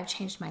career, I've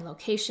changed my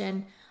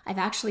location, I've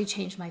actually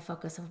changed my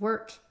focus of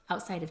work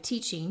outside of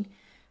teaching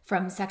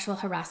from sexual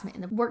harassment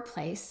in the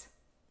workplace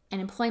and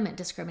employment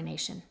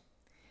discrimination."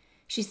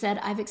 She said,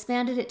 "I've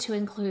expanded it to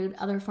include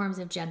other forms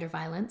of gender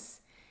violence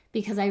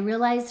because I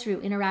realized through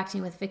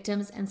interacting with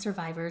victims and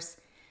survivors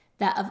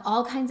that of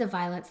all kinds of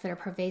violence that are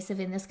pervasive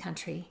in this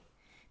country,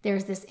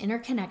 there's this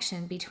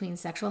interconnection between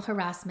sexual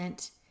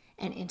harassment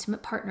and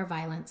intimate partner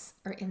violence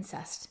or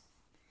incest."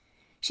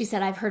 She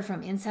said, "I've heard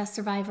from incest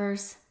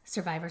survivors,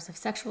 survivors of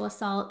sexual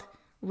assault,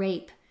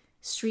 rape,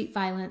 street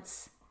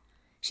violence,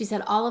 She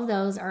said, all of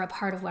those are a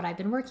part of what I've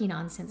been working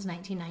on since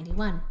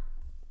 1991.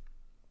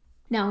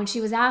 Now, when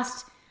she was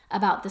asked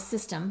about the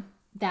system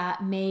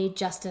that made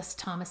Justice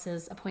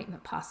Thomas's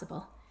appointment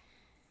possible,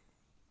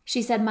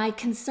 she said, my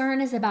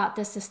concern is about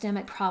the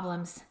systemic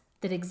problems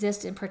that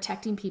exist in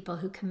protecting people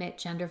who commit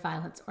gender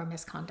violence or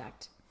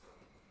misconduct.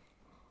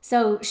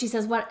 So she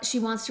says what she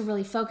wants to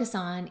really focus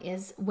on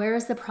is where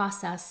is the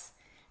process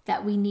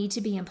that we need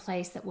to be in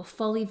place that will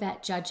fully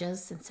vet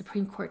judges and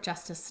Supreme Court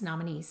justice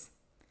nominees.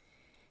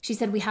 She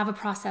said we have a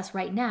process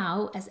right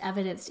now, as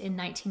evidenced in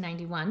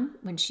 1991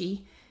 when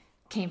she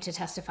came to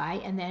testify,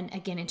 and then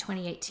again in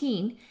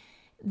 2018,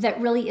 that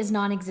really is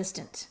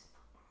non-existent.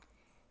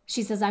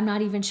 She says, I'm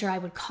not even sure I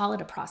would call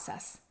it a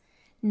process.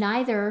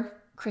 Neither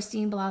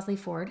Christine Blasey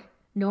Ford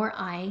nor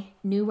I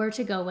knew where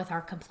to go with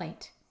our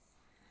complaint.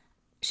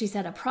 She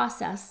said a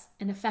process,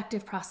 an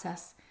effective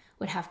process,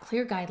 would have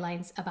clear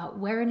guidelines about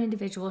where an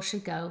individual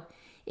should go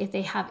if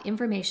they have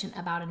information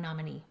about a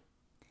nominee.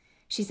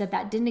 She said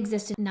that didn't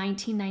exist in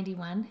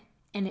 1991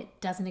 and it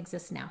doesn't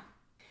exist now.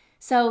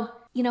 So,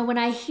 when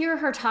I hear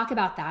her talk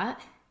about that,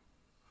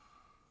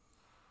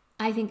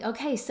 I think,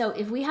 okay, so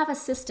if we have a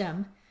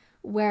system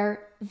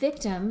where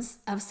victims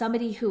of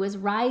somebody who is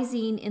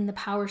rising in the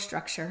power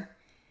structure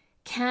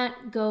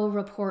can't go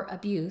report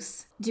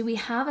abuse, do we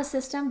have a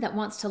system that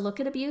wants to look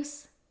at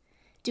abuse?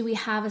 Do we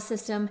have a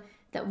system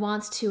that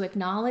wants to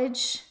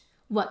acknowledge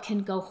what can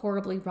go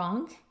horribly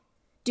wrong?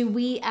 Do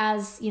we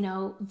as,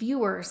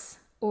 viewers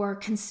or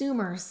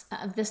consumers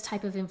of this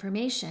type of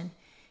information,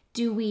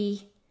 do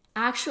we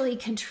actually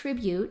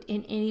contribute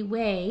in any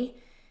way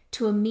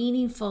to a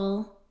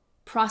meaningful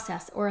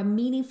process or a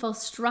meaningful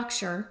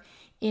structure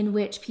in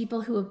which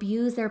people who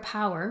abuse their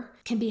power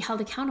can be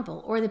held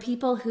accountable, or the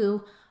people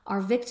who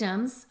are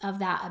victims of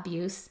that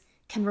abuse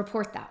can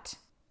report that?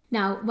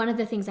 Now, one of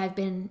the things I've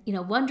been,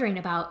 wondering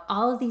about,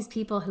 all of these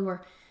people who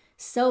were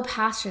so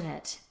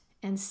passionate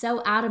and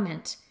so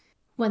adamant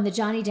when the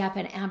Johnny Depp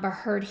and Amber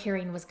Heard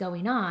hearing was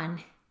going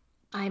on,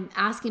 I'm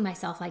asking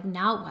myself,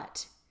 now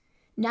what?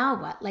 Now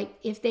what?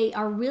 If they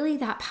are really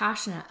that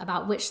passionate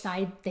about which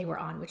side they were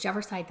on,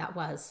 whichever side that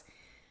was,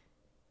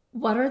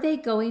 what are they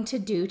going to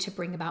do to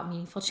bring about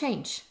meaningful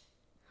change?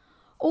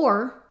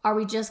 Or are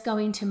we just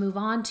going to move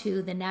on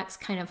to the next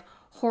kind of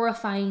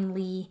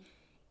horrifyingly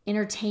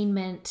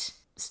entertainment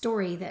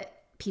story that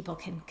people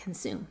can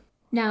consume?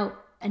 Now,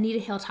 Anita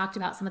Hill talked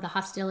about some of the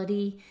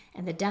hostility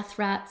and the death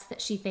threats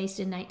that she faced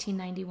in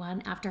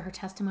 1991 after her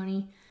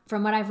testimony.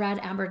 From what I've read,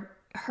 Amber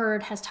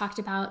Heard has talked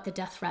about the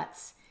death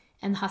threats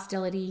and the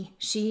hostility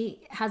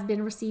she has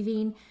been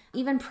receiving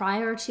even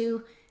prior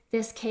to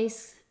this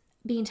case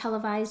being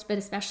televised, but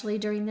especially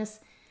during this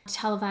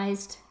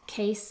televised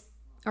case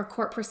or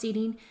court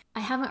proceeding.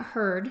 I haven't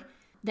heard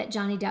that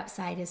Johnny Depp's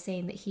side is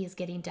saying that he is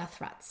getting death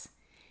threats.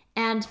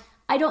 And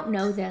I don't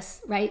know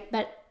this, right?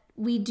 But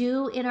we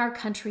do in our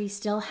country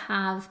still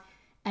have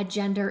a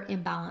gender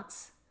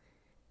imbalance.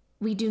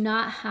 We do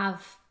not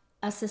have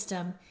a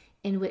system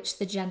in which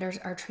the genders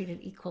are treated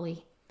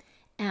equally.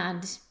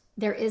 And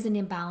there is an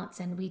imbalance,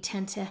 and we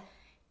tend to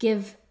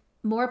give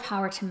more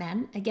power to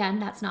men. Again,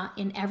 that's not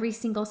in every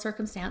single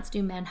circumstance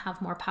do men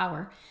have more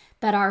power,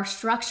 but our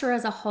structure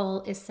as a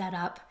whole is set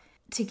up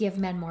to give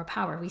men more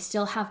power. We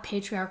still have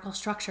patriarchal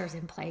structures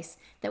in place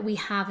that we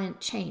haven't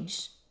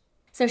changed.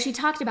 So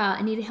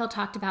Anita Hill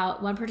talked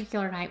about one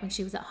particular night when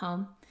she was at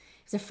home.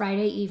 It was a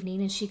Friday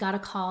evening, and she got a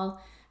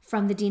call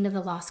from the dean of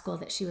the law school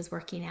that she was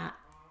working at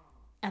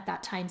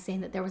that time,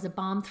 saying that there was a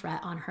bomb threat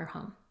on her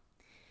home.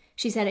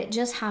 She said, it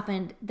just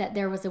happened that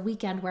there was a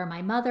weekend where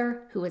my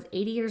mother, who was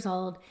 80 years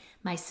old,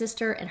 my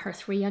sister, and her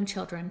 3 young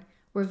children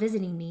were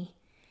visiting me,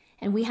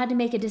 and we had to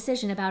make a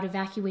decision about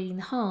evacuating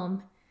the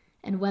home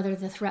and whether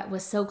the threat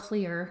was so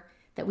clear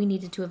that we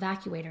needed to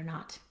evacuate or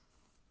not.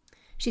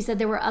 She said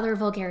there were other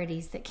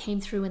vulgarities that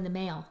came through in the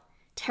mail,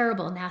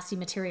 terrible, nasty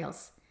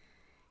materials.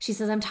 She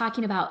says, I'm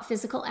talking about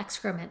physical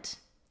excrement,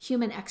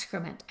 human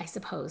excrement, I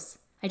suppose.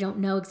 I don't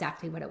know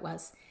exactly what it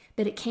was,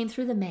 but it came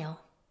through the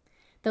mail.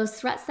 Those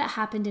threats that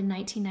happened in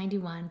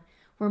 1991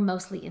 were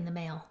mostly in the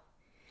mail.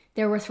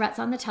 There were threats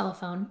on the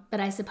telephone, but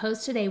I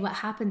suppose today what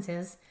happens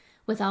is,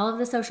 with all of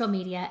the social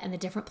media and the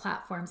different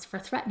platforms for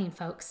threatening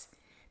folks,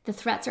 the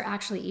threats are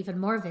actually even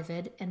more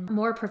vivid and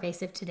more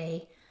pervasive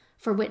today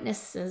for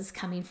witnesses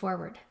coming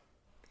forward.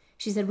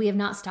 She said, we have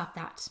not stopped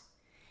that.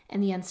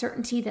 And the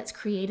uncertainty that's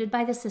created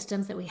by the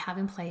systems that we have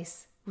in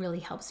place really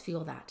helps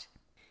fuel that.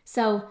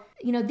 So,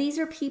 these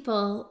are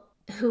people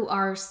who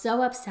are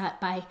so upset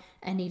by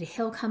Anita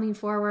Hill coming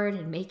forward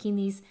and making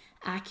these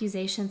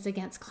accusations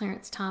against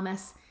Clarence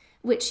Thomas,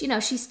 which,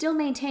 she still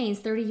maintains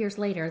 30 years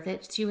later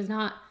that she was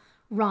not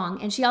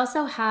wrong. And she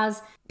also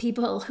has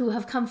people who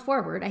have come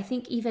forward. I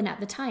think even at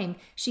the time,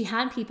 she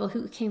had people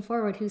who came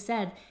forward who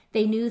said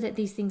they knew that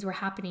these things were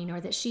happening,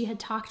 or that she had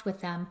talked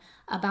with them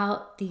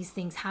about these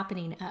things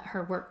happening at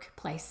her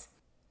workplace.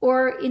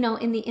 Or,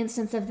 in the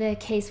instance of the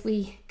case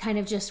we kind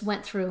of just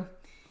went through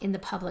in the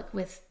public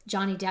with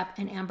Johnny Depp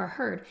and Amber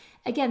Heard.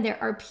 Again,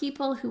 there are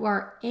people who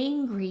are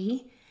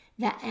angry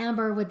that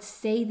Amber would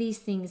say these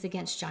things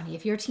against Johnny.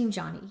 If you're Team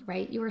Johnny,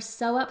 right? You were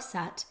so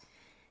upset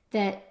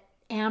that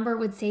Amber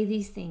would say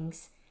these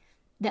things,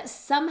 that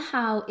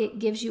somehow it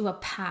gives you a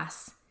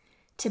pass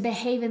to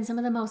behave in some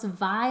of the most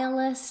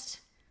vilest,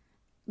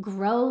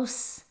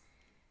 gross,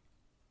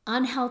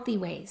 unhealthy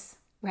ways,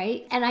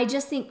 right? And I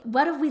just think,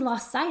 what have we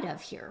lost sight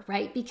of here,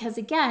 right? Because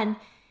again,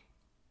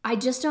 I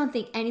just don't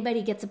think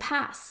anybody gets a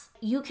pass.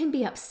 You can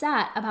be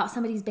upset about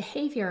somebody's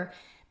behavior,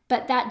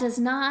 but that does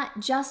not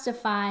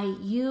justify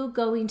you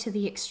going to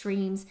the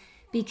extremes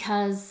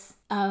because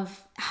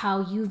of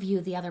how you view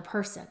the other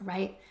person,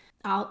 right?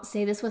 I'll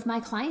say this with my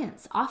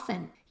clients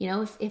often.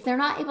 If they're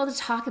not able to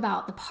talk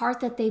about the part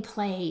that they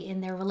play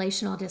in their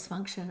relational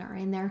dysfunction or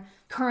in their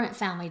current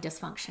family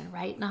dysfunction,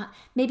 right?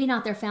 Maybe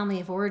not their family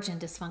of origin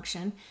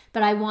dysfunction,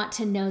 but I want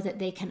to know that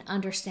they can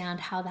understand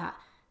how that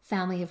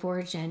family of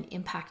origin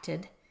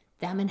impacted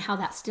them and how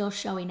that's still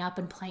showing up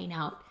and playing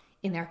out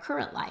in their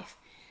current life.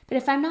 But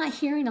if I'm not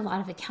hearing a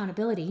lot of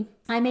accountability,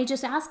 I may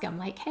just ask them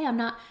like, hey, I'm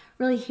not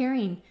really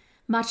hearing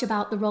much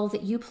about the role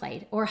that you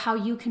played or how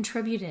you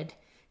contributed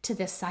to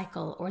this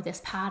cycle or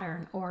this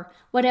pattern or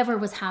whatever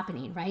was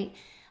happening, right?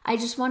 I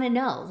just want to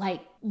know,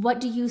 like, what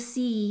do you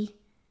see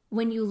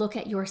when you look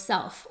at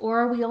yourself?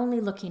 Or are we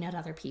only looking at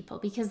other people?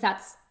 Because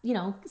that's,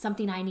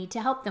 something I need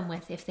to help them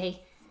with if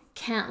they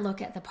can't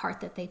look at the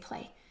part that they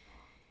play.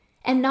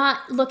 And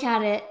not look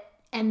at it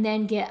and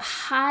then get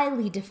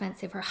highly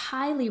defensive or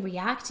highly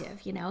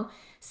reactive.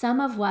 Some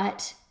of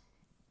what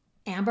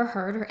Amber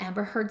Heard or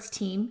Amber Heard's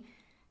team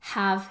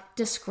have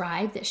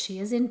described that she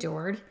has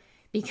endured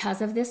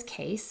because of this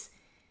case,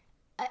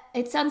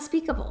 it's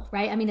unspeakable,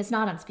 right? I mean, it's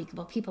not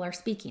unspeakable. People are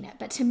speaking it.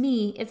 But to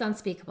me, it's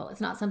unspeakable. It's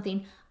not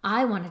something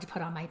I wanted to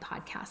put on my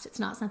podcast. It's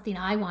not something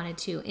I wanted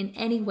to in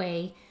any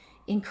way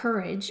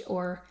encourage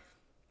or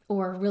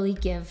really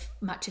give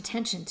much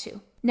attention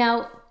to.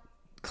 Now,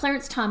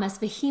 Clarence Thomas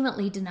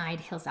vehemently denied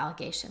Hill's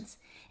allegations,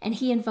 and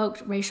he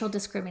invoked racial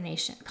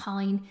discrimination,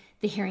 calling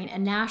the hearing a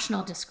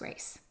national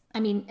disgrace. I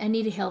mean,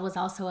 Anita Hill was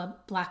also a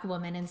Black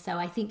woman, and so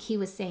I think he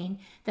was saying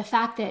the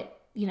fact that,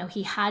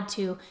 he had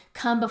to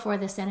come before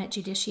the Senate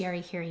Judiciary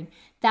hearing,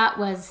 that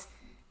was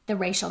the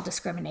racial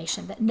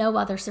discrimination, that no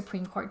other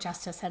Supreme Court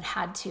justice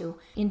had to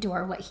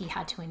endure what he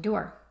had to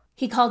endure.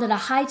 He called it a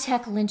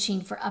high-tech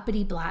lynching for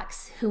uppity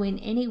Blacks who in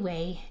any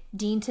way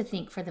deemed to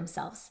think for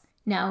themselves.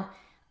 Now,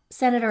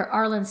 Senator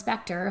Arlen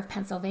Specter of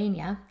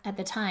Pennsylvania at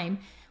the time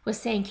was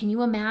saying, can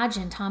you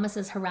imagine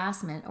Thomas's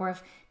harassment or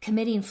of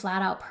committing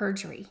flat-out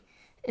perjury?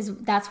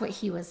 That's what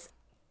he was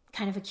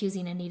kind of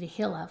accusing Anita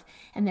Hill of.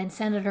 And then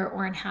Senator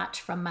Orrin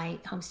Hatch from my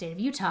home state of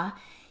Utah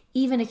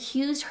even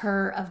accused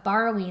her of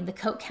borrowing the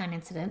Coke can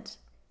incident.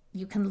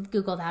 You can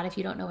Google that if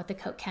you don't know what the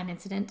Coke can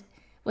incident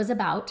was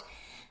about,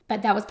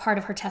 but that was part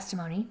of her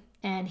testimony.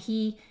 And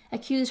he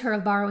accused her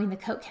of borrowing the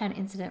Coke can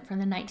incident from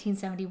the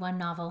 1971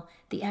 novel,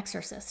 The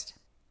Exorcist.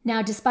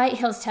 Now, despite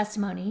Hill's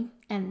testimony,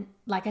 and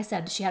like I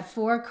said, she had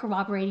 4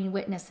 corroborating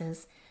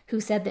witnesses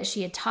who said that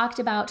she had talked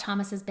about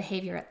Thomas's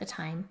behavior at the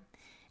time.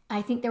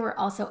 I think there were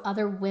also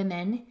other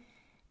women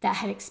that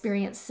had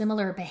experienced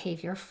similar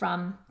behavior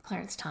from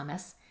Clarence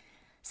Thomas.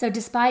 So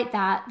despite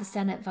that, the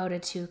Senate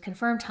voted to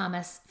confirm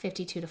Thomas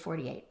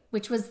 52-48,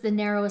 which was the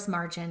narrowest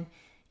margin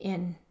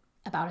in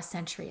about a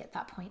century at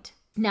that point.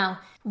 Now,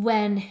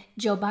 when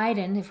Joe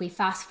Biden, if we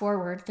fast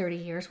forward 30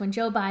 years, when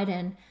Joe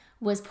Biden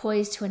was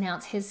poised to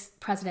announce his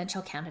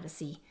presidential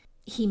candidacy,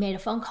 he made a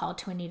phone call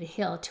to Anita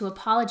Hill to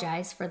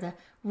apologize for the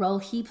role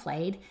he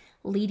played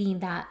leading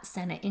that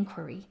Senate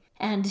inquiry.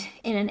 And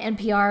in an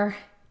NPR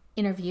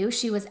interview,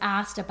 she was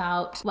asked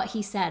about what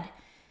he said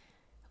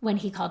when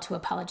he called to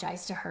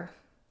apologize to her.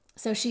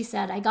 So she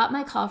said, I got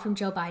my call from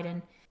Joe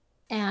Biden,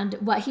 and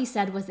what he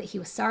said was that he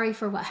was sorry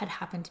for what had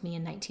happened to me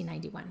in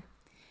 1991.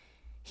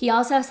 He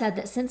also said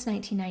that since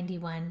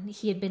 1991,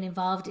 he had been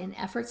involved in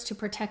efforts to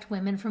protect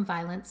women from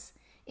violence,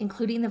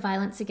 including the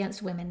Violence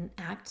Against Women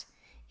Act,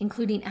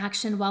 including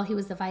action while he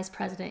was the vice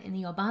president in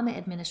the Obama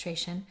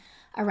administration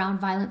around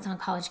violence on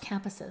college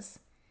campuses.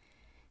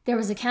 There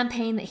was a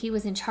campaign that he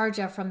was in charge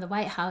of from the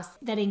White House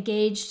that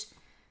engaged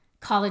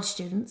college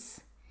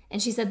students.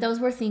 And she said those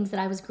were things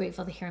that I was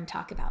grateful to hear him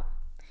talk about.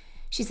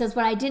 She says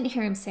what I didn't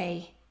hear him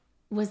say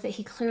was that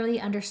he clearly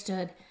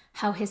understood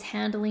how his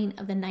handling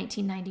of the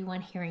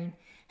 1991 hearing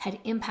had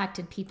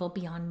impacted people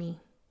beyond me.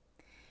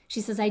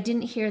 She says I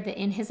didn't hear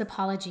that in his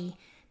apology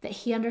that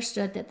he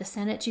understood that the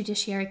Senate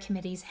Judiciary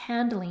Committee's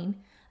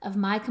handling of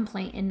my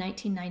complaint in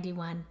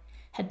 1991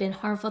 had been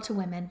harmful to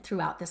women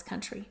throughout this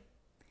country.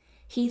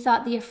 He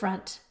thought the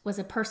affront was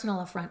a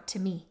personal affront to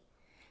me,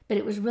 but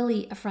it was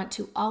really affront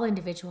to all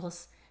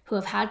individuals who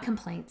have had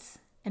complaints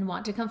and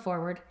want to come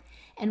forward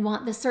and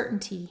want the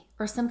certainty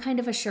or some kind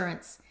of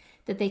assurance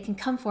that they can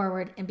come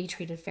forward and be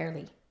treated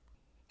fairly.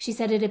 She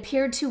said it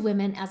appeared to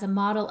women as a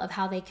model of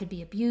how they could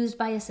be abused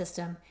by a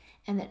system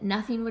and that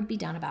nothing would be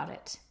done about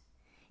it.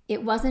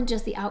 It wasn't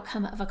just the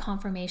outcome of a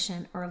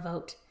confirmation or a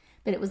vote,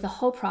 but it was the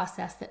whole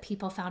process that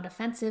people found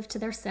offensive to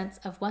their sense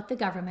of what the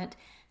government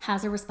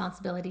has a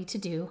responsibility to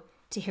do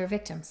to hear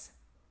victims.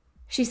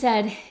 She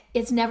said,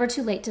 "It's never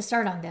too late to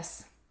start on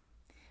this.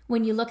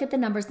 When you look at the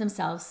numbers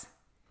themselves,"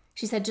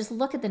 she said, "just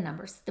look at the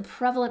numbers, the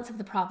prevalence of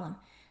the problem.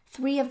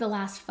 3 of the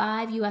last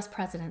 5 U.S.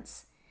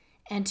 presidents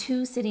and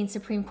 2 sitting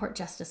Supreme Court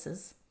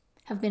justices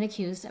have been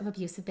accused of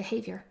abusive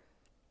behavior.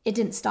 It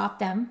didn't stop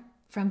them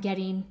from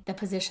getting the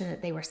position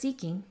that they were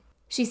seeking."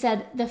 She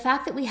said, "The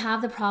fact that we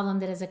have the problem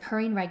that is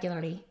occurring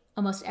regularly,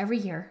 almost every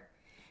year,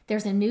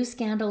 there's a new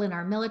scandal in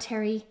our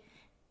military,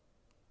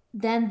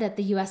 then that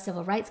the U.S.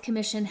 Civil Rights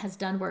Commission has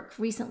done work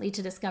recently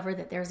to discover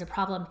that there's a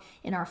problem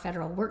in our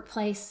federal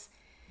workplace,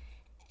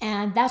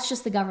 and that's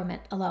just the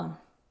government alone."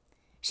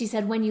 She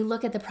said, "When you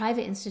look at the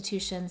private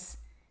institutions,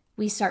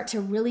 we start to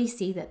really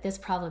see that this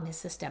problem is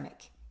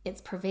systemic.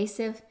 It's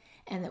pervasive,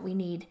 and that we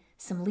need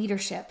some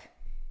leadership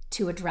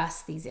to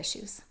address these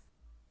issues."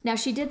 Now,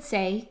 she did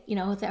say,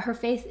 that her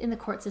faith in the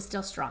courts is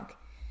still strong.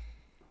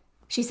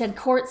 She said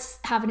courts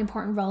have an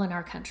important role in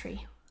our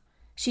country.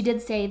 She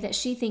did say that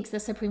she thinks the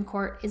Supreme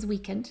Court is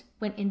weakened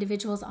when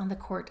individuals on the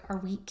court are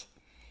weak.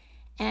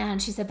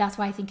 And she said, "That's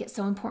why I think it's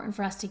so important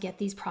for us to get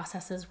these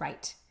processes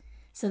right,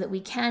 so that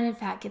we can, in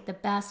fact, get the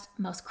best,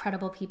 most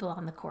credible people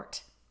on the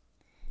court."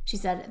 She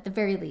said, at the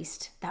very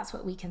least, that's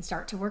what we can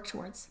start to work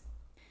towards.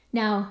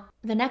 Now,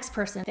 the next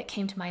person that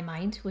came to my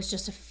mind was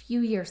just a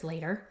few years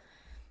later,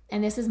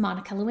 and this is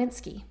Monica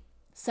Lewinsky.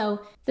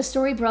 So the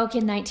story broke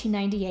in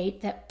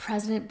 1998 that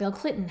President Bill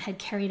Clinton had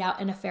carried out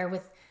an affair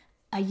with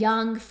a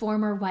young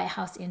former White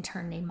House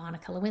intern named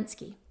Monica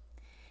Lewinsky.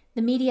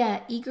 The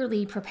media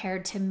eagerly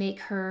prepared to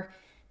make her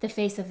the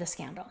face of the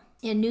scandal.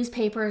 In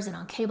newspapers and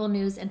on cable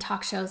news and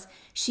talk shows,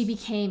 she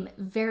became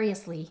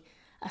variously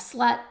a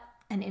slut,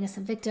 an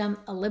innocent victim,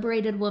 a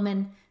liberated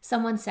woman,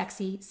 someone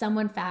sexy,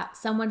 someone fat,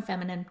 someone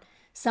feminine,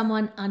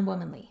 someone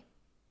unwomanly.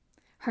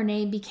 Her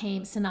name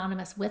became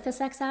synonymous with a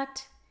sex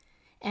act,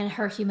 and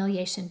her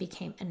humiliation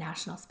became a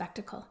national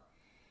spectacle.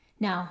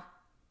 Now,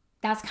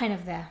 that's kind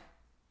of the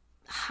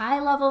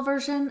high-level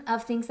version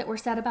of things that were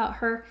said about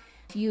her.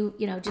 If you,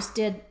 just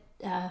did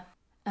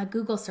a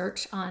Google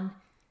search on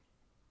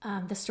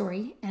the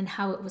story and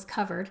how it was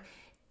covered,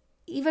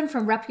 even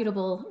from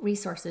reputable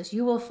resources,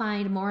 you will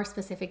find more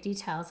specific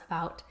details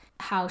about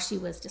how she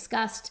was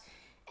discussed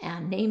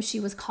and names she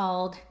was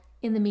called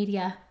in the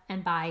media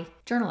and by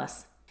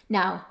journalists.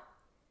 Now,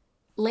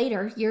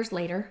 years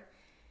later,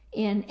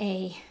 in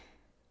an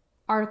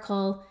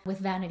article with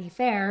Vanity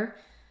Fair,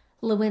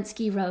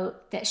 Lewinsky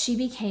wrote that she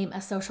became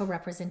a social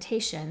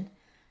representation,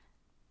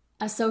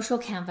 a social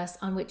canvas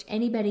on which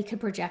anybody could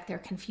project their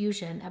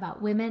confusion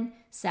about women,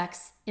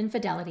 sex,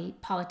 infidelity,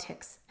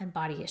 politics, and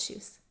body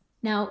issues.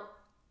 Now,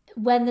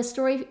 when the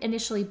story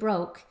initially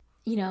broke,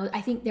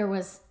 I think there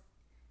was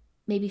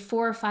maybe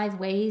 4 or 5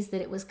 ways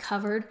that it was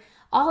covered,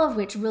 all of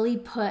which really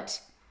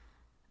put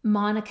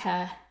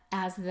Monica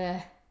as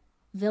the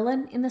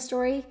villain in the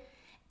story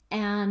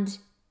and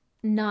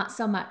not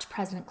so much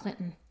President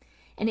Clinton.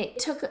 And it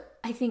took,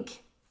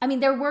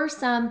 there were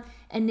some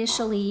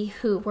initially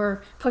who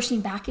were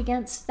pushing back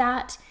against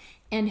that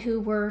and who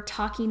were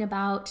talking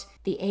about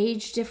the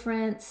age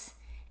difference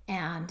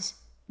and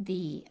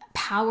the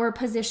power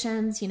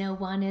positions.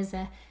 One is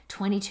a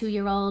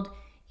 22-year-old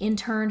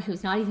intern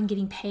who's not even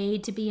getting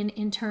paid to be an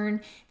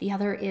intern. The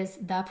other is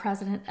the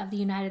President of the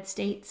United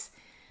States.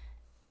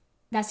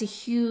 That's a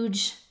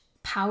huge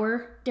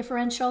power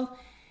differential.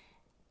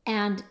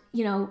 And,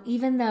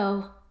 even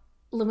though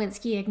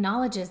Lewinsky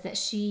acknowledges that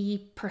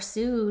she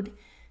pursued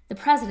the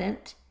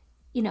president,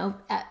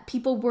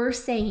 people were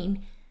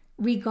saying,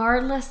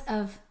 regardless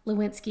of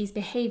Lewinsky's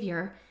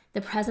behavior,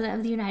 the President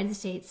of the United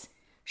States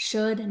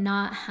should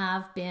not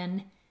have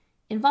been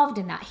involved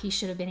in that. He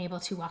should have been able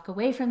to walk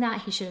away from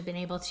that. He should have been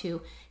able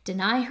to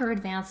deny her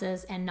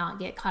advances and not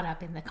get caught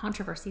up in the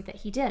controversy that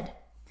he did.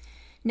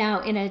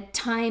 Now, in a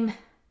Time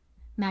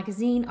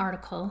magazine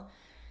article,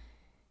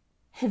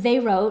 they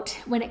wrote,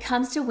 "When it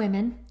comes to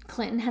women,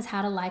 Clinton has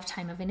had a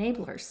lifetime of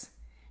enablers,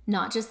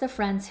 not just the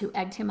friends who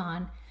egged him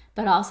on,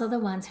 but also the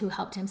ones who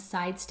helped him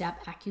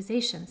sidestep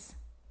accusations."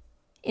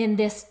 In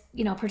this,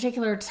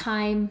 particular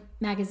Time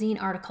magazine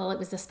article, it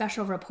was a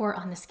special report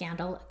on the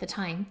scandal at the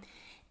time,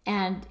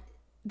 and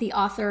the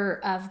author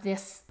of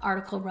this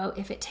article wrote,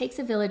 "If it takes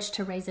a village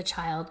to raise a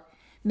child,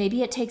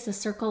 maybe it takes a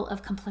circle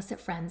of complicit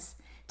friends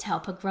to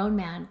help a grown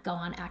man go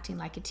on acting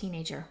like a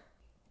teenager."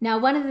 Now,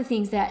 one of the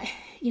things that,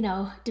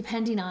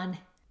 depending on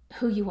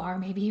who you are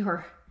maybe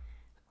or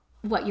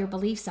what your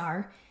beliefs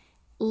are,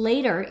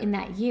 later in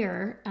that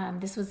year,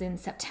 this was in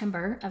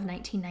September of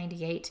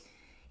 1998,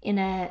 in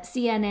a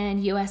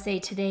CNN USA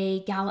Today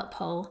Gallup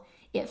poll,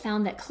 it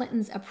found that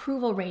Clinton's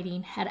approval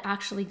rating had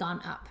actually gone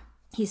up.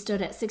 He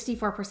stood at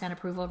 64%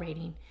 approval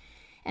rating.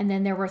 And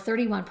then there were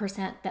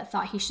 31% that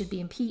thought he should be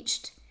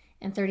impeached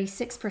and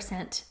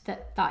 36%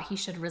 that thought he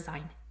should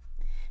resign.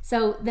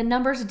 So the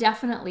numbers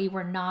definitely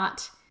were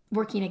not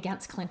working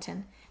against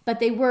Clinton, but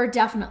they were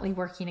definitely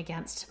working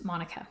against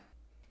Monica.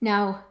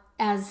 Now,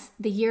 as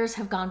the years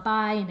have gone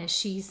by and as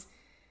she's,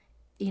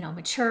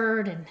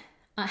 matured and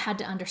had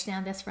to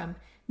understand this from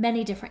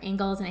many different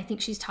angles, and I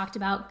think she's talked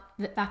about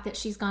the fact that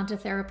she's gone to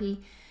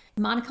therapy,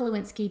 Monica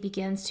Lewinsky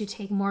begins to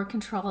take more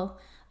control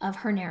of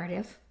her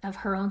narrative, of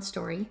her own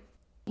story.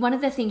 One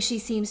of the things she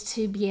seems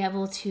to be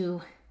able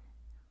to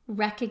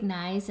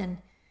recognize and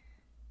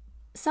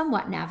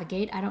somewhat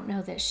navigate, I don't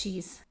know that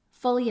she's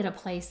fully at a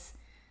place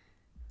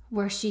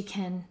where she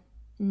can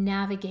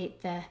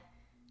navigate the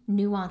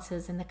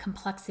nuances and the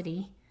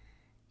complexity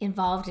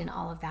involved in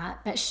all of that,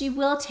 but she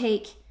will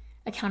take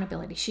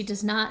accountability. She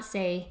does not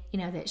say,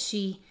 that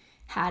she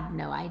had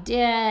no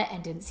idea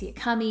and didn't see it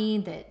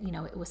coming, that,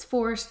 it was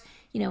forced.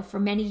 For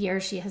many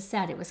years she has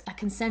said it was a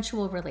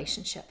consensual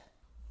relationship.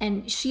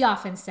 And she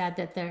often said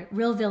that the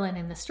real villain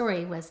in the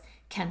story was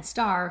Ken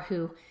Starr,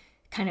 who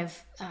kind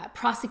of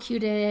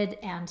prosecuted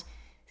and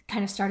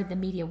kind of started the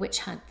media witch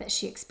hunt that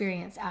she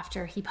experienced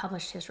after he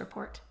published his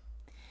report.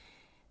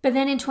 But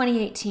then in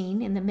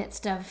 2018, in the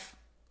midst of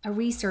a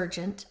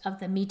resurgence of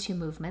the Me Too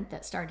movement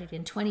that started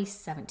in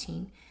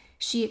 2017,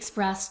 she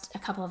expressed a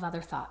couple of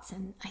other thoughts.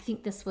 And I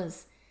think this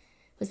was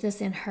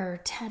this in her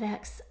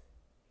TEDx?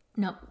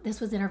 No, this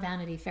was in her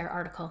Vanity Fair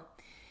article.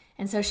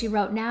 And so she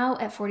wrote, "Now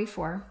at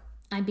 44,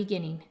 I'm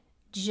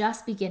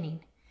just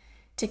beginning,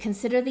 to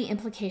consider the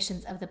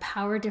implications of the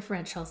power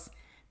differentials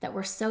that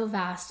were so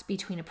vast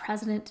between a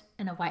president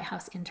and a White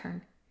House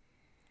intern."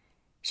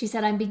 She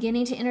said, "I'm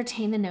beginning to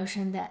entertain the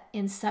notion that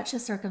in such a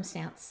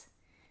circumstance,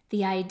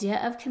 the idea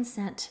of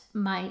consent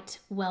might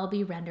well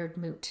be rendered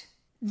moot.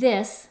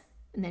 This,"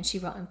 and then she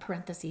wrote in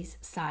parentheses,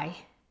 "sigh,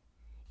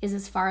 is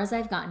as far as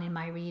I've gotten in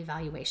my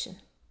reevaluation.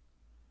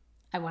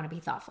 I want to be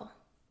thoughtful."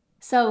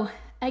 So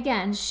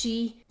again,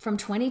 she, from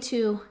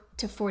 22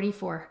 to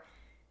 44,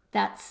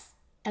 that's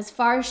as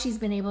far as she's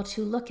been able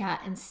to look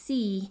at and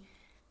see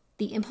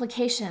the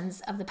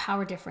implications of the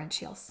power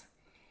differentials.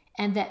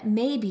 And that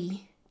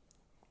maybe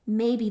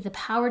the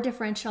power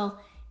differential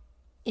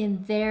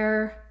in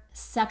their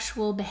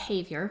sexual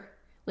behavior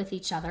with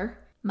each other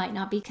might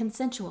not be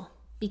consensual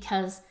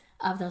because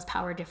of those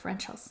power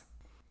differentials.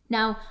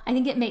 Now, I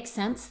think it makes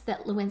sense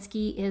that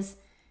Lewinsky is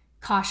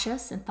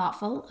cautious and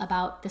thoughtful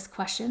about this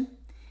question,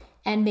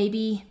 and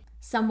maybe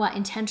somewhat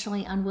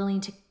intentionally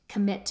unwilling to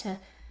commit to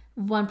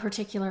one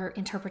particular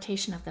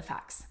interpretation of the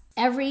facts.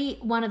 Every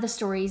one of the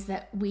stories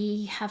that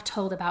we have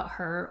told about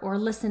her or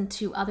listened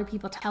to other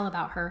people tell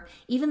about her,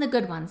 even the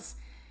good ones,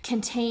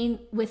 contain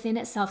within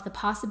itself the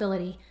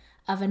possibility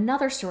of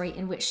another story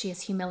in which she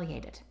is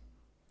humiliated.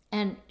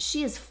 And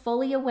she is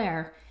fully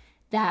aware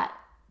that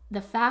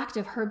the fact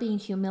of her being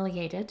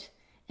humiliated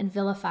and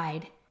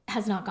vilified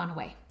has not gone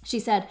away. She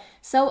said,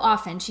 so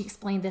often, she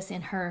explained this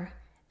in her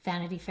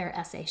Vanity Fair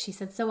essay, she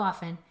said, "So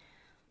often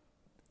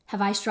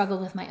have I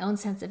struggled with my own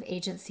sense of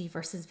agency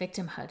versus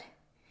victimhood.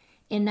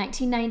 In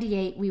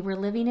 1998, we were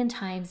living in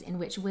times in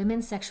which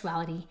women's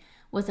sexuality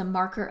was a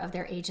marker of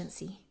their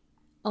agency,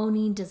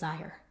 owning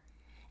desire.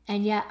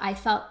 And yet I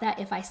felt that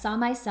if I saw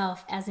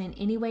myself as in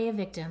any way a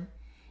victim,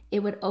 it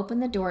would open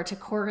the door to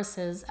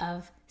choruses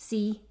of,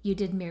 'See, you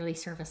did merely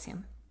service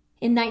him.'"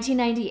 In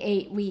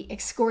 1998, we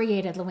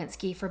excoriated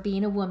Lewinsky for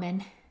being a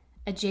woman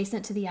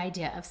adjacent to the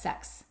idea of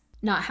sex.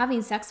 Not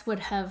having sex would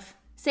have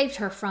saved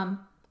her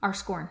from our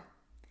scorn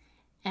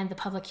and the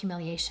public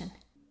humiliation.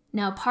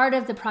 Now, part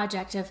of the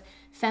project of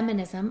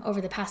feminism over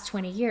the past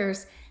 20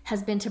 years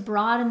has been to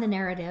broaden the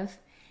narrative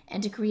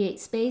and to create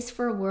space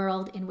for a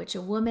world in which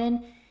a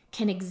woman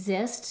can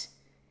exist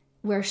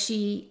where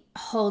she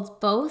holds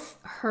both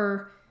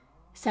her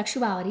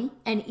sexuality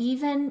and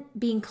even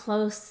being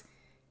close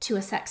to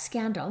a sex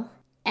scandal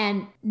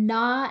and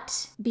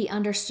not be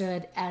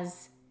understood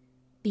as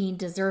being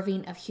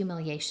deserving of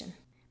humiliation.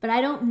 But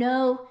I don't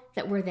know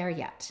that we're there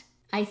yet.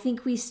 I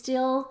think we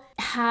still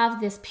have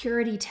this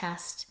purity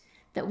test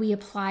that we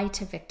apply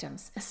to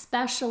victims,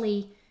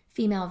 especially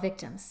female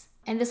victims.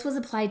 And this was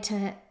applied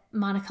to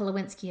Monica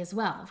Lewinsky as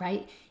well,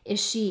 right? Is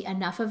she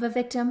enough of a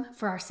victim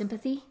for our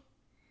sympathy?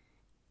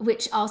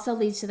 Which also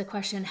leads to the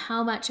question,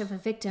 how much of a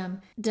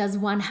victim does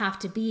one have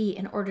to be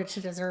in order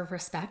to deserve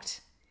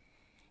respect?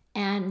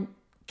 And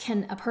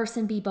can a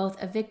person be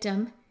both a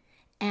victim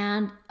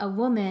and a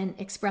woman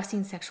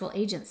expressing sexual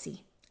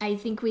agency? I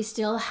think we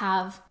still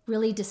have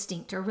really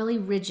distinct or really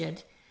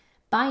rigid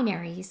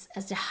binaries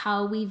as to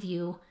how we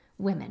view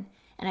women.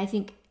 And I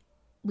think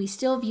we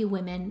still view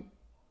women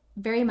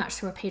very much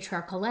through a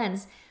patriarchal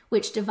lens,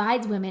 which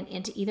divides women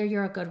into either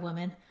you're a good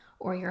woman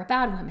or you're a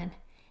bad woman.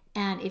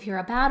 And if you're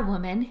a bad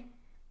woman,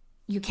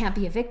 you can't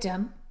be a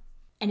victim.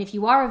 And if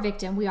you are a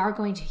victim, we are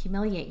going to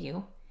humiliate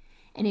you.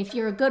 And if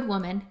you're a good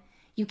woman,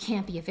 you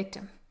can't be a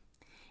victim.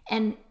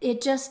 And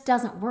it just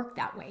doesn't work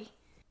that way.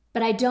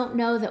 But I don't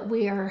know that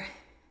we're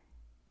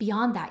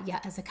beyond that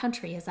yet as a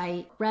country. As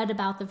I read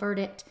about the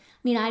verdict,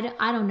 I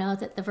don't know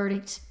that the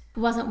verdict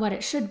wasn't what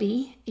it should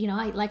be.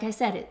 Like I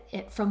said,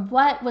 it from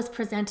what was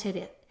presented,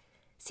 it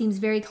seems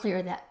very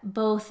clear that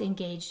both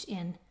engaged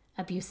in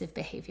abusive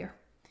behavior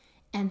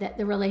and that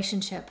the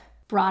relationship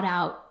brought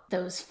out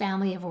those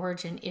family of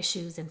origin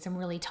issues in some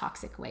really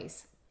toxic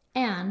ways.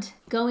 And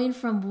going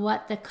from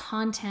what the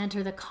content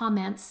or the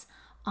comments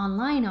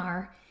online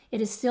are,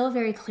 it is still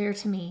very clear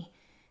to me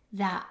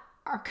that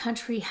our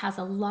country has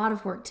a lot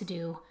of work to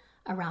do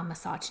around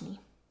misogyny.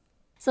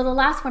 So the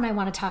last one I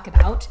want to talk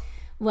about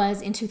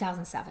was in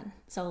 2007,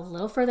 so a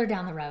little further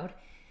down the road.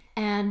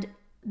 And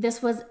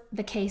this was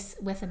the case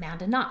with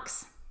Amanda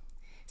Knox.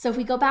 So if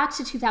we go back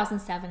to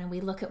 2007 and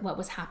we look at what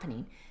was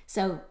happening.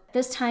 So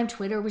this time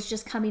Twitter was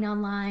just coming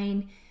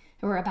online.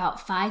 There were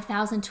about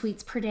 5,000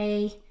 tweets per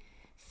day.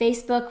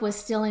 Facebook was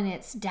still in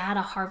its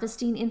data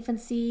harvesting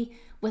infancy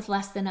with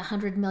less than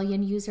 100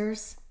 million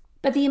users.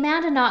 But the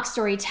Amanda Knox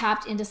story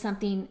tapped into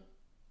something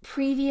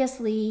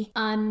previously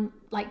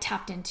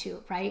tapped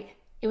into, right?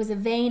 It was a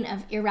vein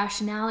of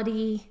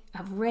irrationality,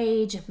 of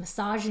rage, of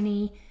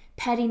misogyny,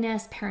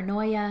 pettiness,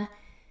 paranoia,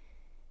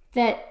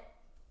 that,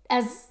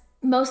 as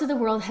most of the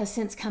world has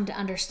since come to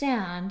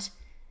understand,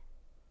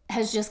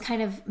 has just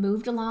kind of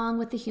moved along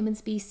with the human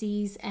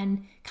species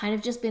and kind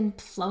of just been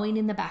flowing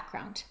in the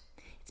background.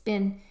 It's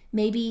been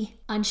maybe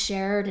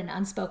unshared and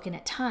unspoken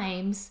at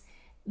times,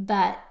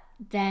 but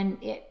then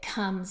it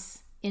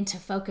comes into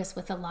focus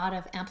with a lot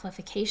of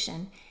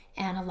amplification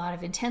and a lot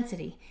of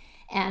intensity.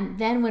 And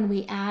then when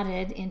we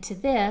added into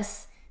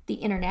this the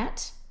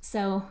internet,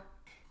 so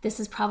this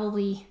is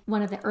probably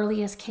one of the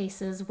earliest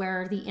cases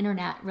where the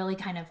internet really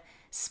kind of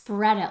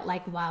spread it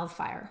like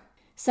wildfire.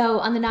 So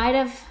on the night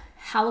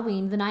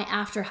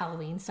after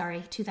Halloween,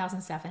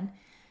 2007,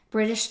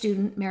 British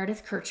student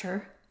Meredith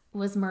Kercher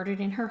was murdered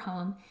in her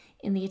home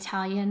in the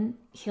Italian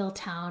hill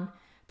town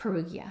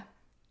Perugia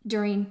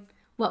during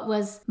what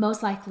was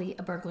most likely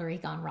a burglary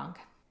gone wrong.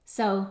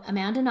 So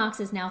Amanda Knox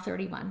is now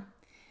 31.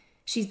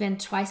 She's been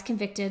twice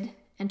convicted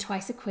and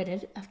twice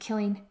acquitted of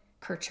killing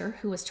Kercher,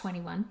 who was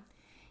 21,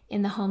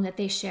 in the home that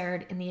they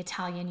shared in the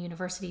Italian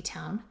university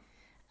town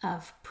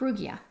of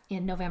Perugia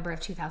in November of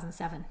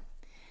 2007.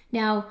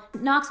 Now,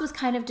 Knox was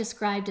kind of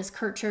described as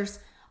Kercher's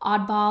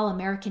oddball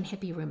American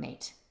hippie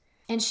roommate,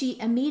 and she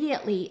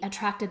immediately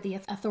attracted the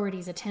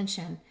authorities'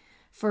 attention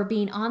for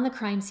being on the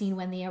crime scene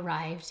when they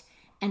arrived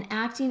and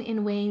acting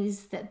in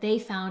ways that they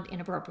found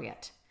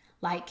inappropriate,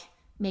 like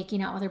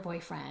making out with her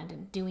boyfriend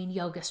and doing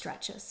yoga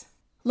stretches.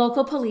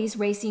 Local police,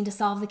 racing to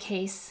solve the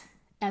case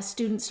as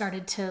students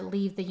started to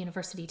leave the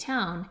university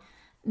town,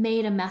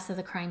 made a mess of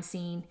the crime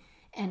scene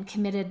and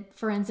committed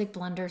forensic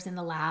blunders in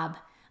the lab,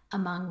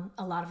 among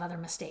a lot of other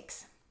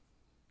mistakes.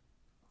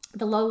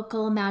 The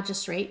local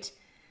magistrate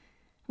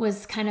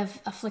was kind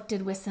of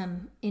afflicted with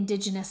some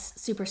indigenous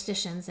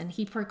superstitions, and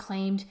he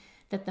proclaimed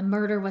that the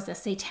murder was a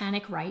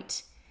satanic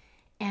rite,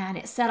 and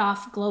it set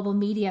off global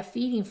media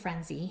feeding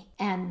frenzy.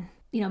 And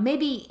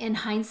maybe in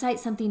hindsight,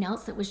 something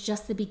else that was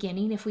just the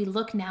beginning. If we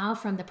look now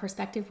from the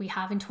perspective we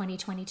have in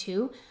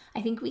 2022,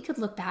 I think we could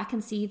look back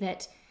and see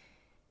that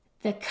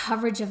the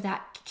coverage of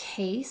that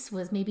case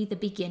was maybe the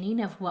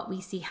beginning of what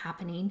we see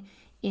happening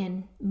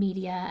in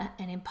media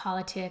and in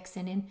politics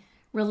and in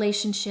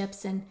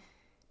relationships and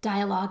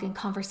dialogue and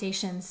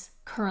conversations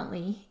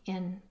currently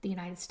in the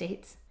United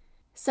States.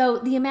 So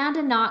the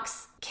Amanda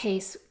Knox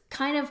case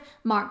kind of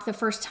marked the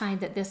first time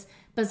that this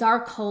bizarre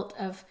cult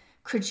of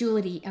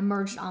credulity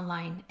emerged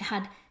online. It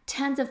had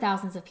tens of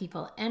thousands of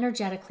people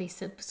energetically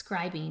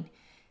subscribing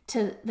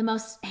to the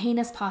most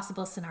heinous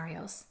possible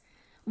scenarios,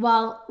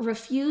 while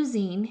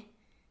refusing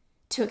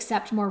to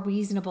accept more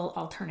reasonable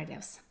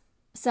alternatives.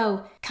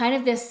 So kind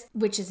of this,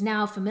 which is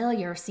now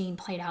familiar, scene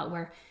played out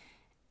where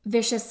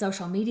vicious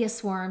social media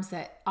swarms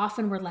that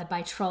often were led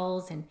by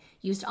trolls and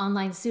used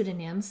online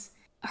pseudonyms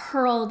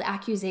hurled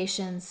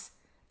accusations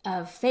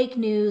of fake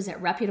news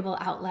at reputable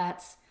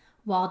outlets,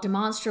 while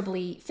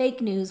demonstrably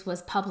fake news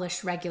was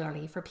published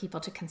regularly for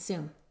people to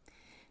consume.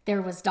 There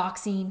was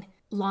doxing,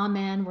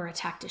 lawmen were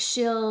attacked as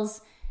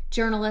shills,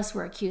 journalists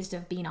were accused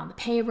of being on the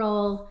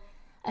payroll.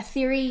 A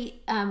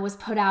theory was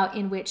put out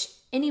in which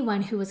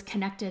anyone who was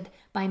connected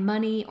by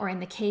money, or in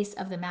the case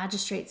of the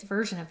magistrate's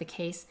version of the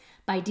case,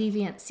 by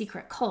deviant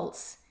secret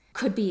cults,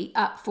 could be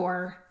up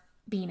for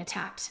being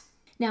attacked.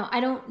 Now,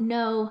 I don't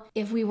know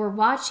if we were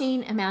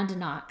watching Amanda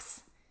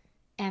Knox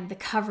and the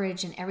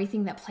coverage and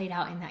everything that played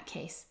out in that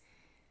case.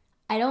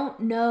 I don't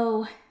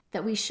know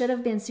that we should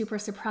have been super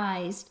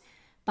surprised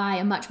by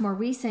a much more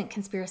recent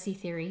conspiracy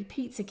theory,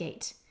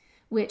 Pizzagate,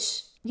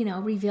 which,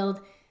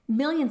 revealed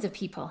millions of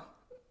people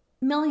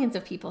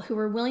who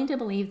were willing to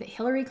believe that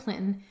Hillary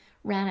Clinton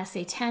ran a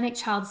satanic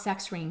child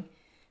sex ring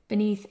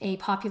beneath a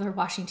popular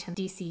Washington,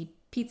 D.C.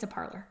 pizza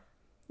parlor,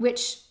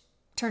 which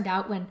turned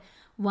out when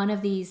one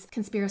of these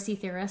conspiracy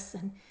theorists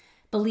and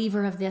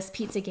believer of this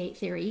Pizzagate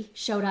theory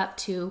showed up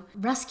to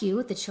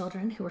rescue the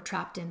children who were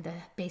trapped in the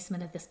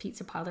basement of this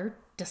pizza parlor,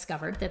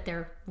 discovered that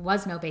there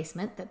was no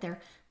basement, that there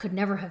could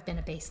never have been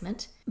a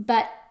basement.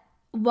 But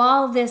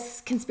while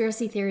this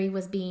conspiracy theory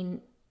was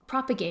being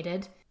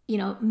propagated,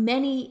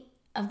 many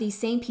of these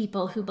same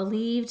people who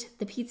believed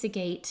the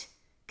Pizzagate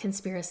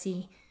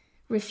conspiracy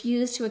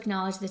refused to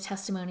acknowledge the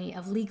testimony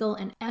of legal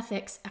and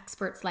ethics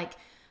experts like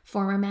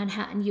former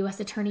Manhattan U.S.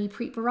 Attorney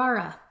Preet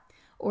Bharara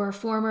or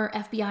former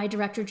FBI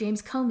Director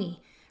James Comey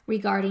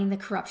regarding the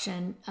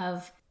corruption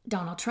of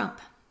Donald Trump.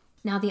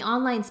 Now, the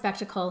online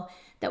spectacle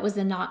that was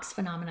the Knox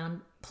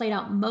phenomenon played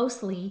out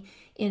mostly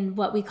in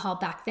what we called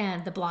back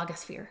then the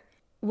blogosphere,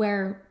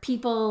 where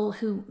people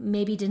who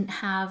maybe didn't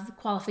have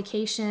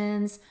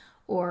qualifications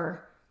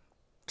or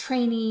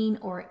training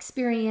or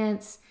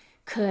experience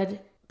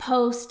could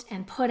post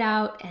and put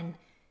out and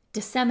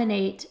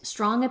disseminate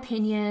strong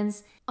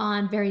opinions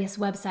on various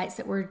websites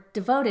that were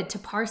devoted to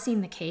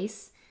parsing the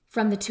case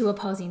from the two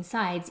opposing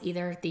sides,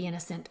 either the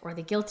innocent or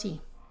the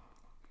guilty.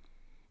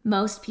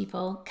 Most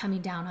people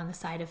coming down on the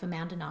side of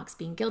Amanda Knox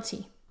being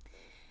guilty.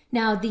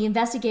 Now, the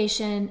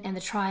investigation and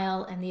the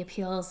trial and the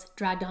appeals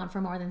dragged on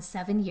for more than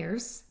 7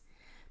 years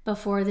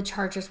before the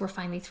charges were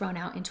finally thrown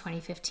out in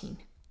 2015.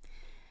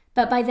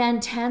 But by then,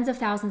 tens of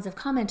thousands of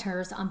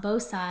commenters on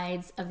both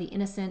sides of the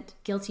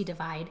innocent-guilty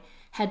divide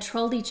had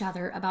trolled each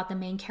other about the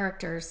main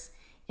characters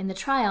in the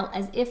trial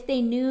as if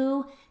they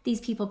knew these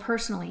people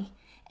personally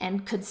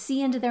and could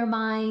see into their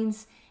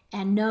minds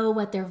and know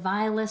what their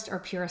vilest or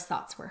purest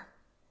thoughts were.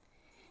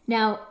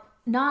 Now,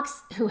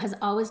 Knox, who has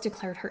always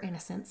declared her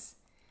innocence,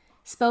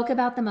 spoke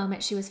about the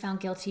moment she was found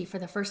guilty for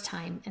the first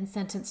time and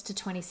sentenced to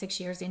 26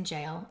 years in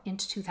jail in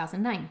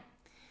 2009.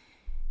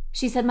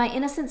 She said, "My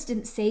innocence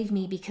didn't save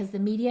me because the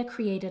media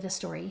created a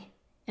story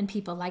and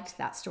people liked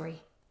that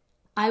story.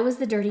 I was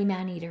the dirty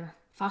man-eater,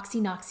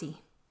 Foxy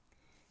Knoxy."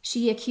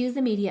 She accused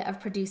the media of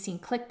producing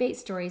clickbait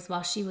stories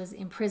while she was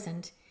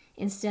imprisoned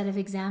instead of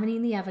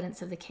examining the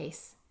evidence of the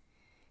case.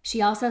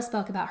 She also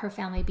spoke about her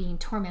family being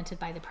tormented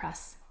by the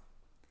press.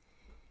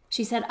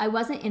 She said, "I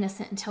wasn't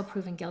innocent until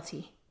proven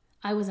guilty.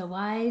 I was a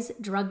wise,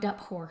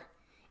 drugged-up whore.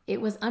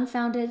 It was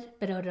unfounded,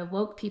 but it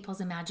awoke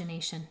people's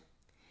imagination.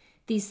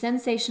 These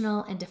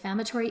sensational and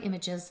defamatory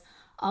images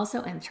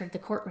also entered the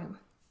courtroom.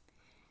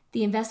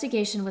 The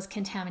investigation was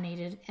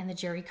contaminated and the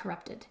jury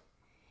corrupted.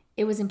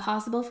 It was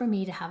impossible for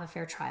me to have a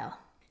fair trial."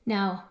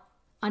 Now,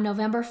 on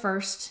November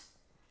 1st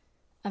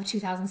of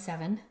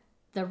 2007,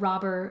 the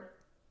robber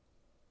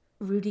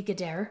Rudy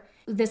Gueder,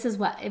 this is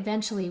what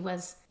eventually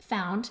was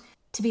found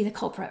to be the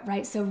culprit,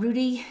 right? So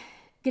Rudy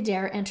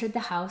Gueder entered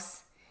the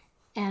house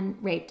and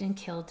raped and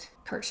killed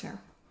Kirchner.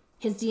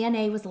 His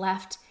DNA was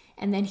left,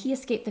 and then he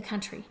escaped the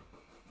country.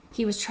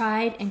 He was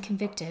tried and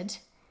convicted.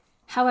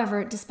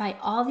 However, despite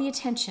all the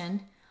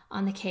attention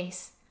on the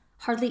case,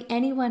 hardly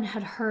anyone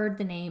had heard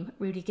the name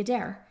Rudy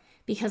Gueder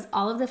because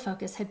all of the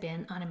focus had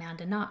been on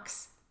Amanda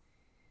Knox.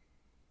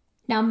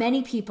 Now,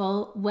 many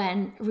people,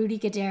 when Rudy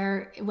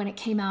Gueder, when it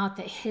came out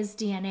that his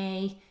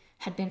DNA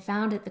had been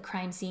found at the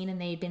crime scene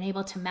and they'd been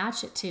able to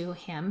match it to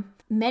him,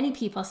 many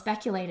people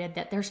speculated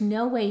that there's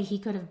no way he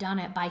could have done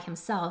it by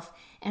himself.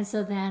 And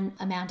so then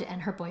Amanda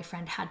and her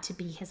boyfriend had to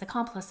be his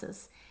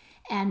accomplices.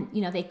 And,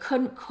 they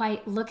couldn't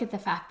quite look at the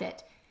fact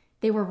that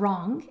they were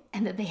wrong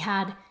and that they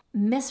had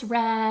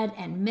misread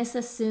and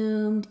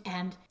misassumed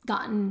and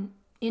gotten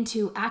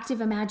into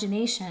active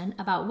imagination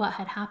about what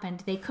had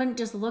happened. They couldn't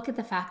just look at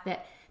the fact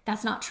that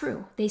that's not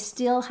true. They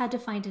still had to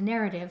find a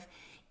narrative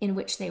in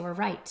which they were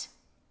right.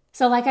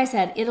 So like I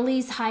said,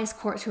 Italy's highest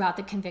court threw out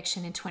the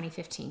conviction in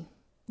 2015.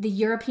 The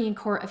European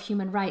Court of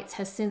Human Rights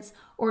has since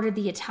ordered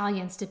the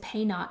Italians to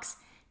pay Knox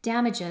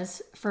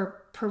damages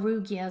for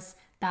Perugia's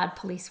bad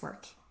police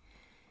work.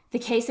 The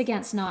case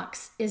against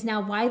Knox is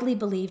now widely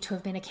believed to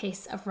have been a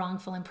case of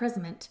wrongful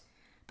imprisonment,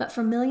 but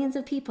for millions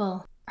of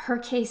people, her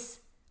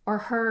case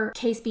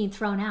being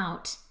thrown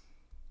out,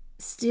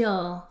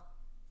 still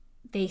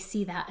they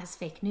see that as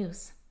fake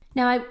news.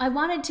 Now, I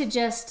wanted to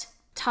just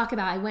talk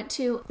about, I went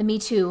to the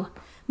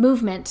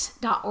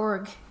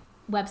MeTooMovement.org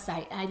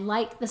website. I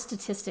like the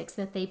statistics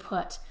that they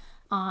put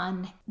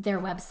on their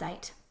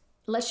website.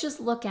 Let's just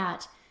look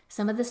at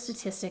some of the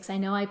statistics. I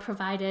know I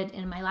provided,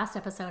 in my last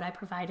episode, I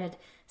provided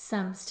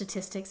some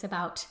statistics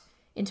about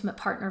intimate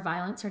partner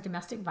violence or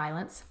domestic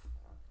violence.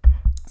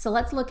 So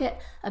let's look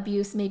at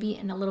abuse maybe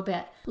in a little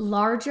bit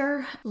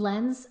larger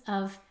lens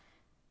of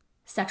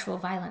sexual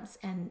violence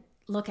and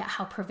look at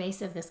how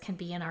pervasive this can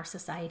be in our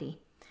society.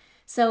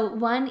 So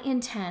 1 in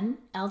 10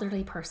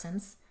 elderly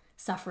persons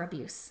suffer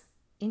abuse,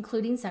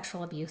 including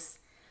sexual abuse,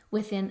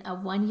 within a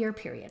 1-year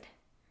period.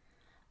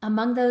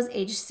 Among those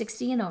aged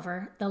 60 and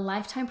over, the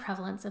lifetime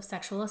prevalence of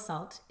sexual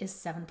assault is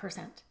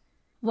 7%.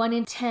 1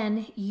 in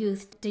 10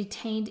 youth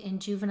detained in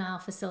juvenile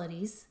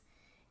facilities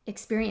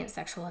experience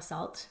sexual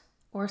assault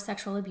or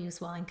sexual abuse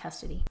while in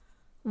custody.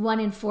 1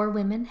 in 4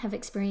 women have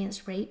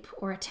experienced rape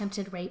or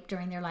attempted rape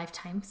during their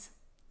lifetimes.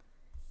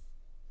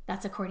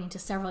 That's according to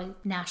several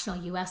national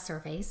U.S.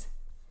 surveys.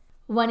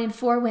 1 in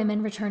 4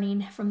 women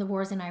returning from the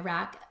wars in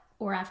Iraq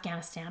or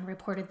Afghanistan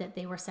reported that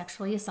they were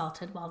sexually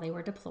assaulted while they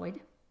were deployed.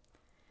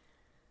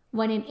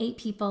 1 in 8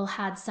 people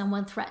had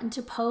someone threaten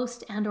to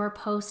post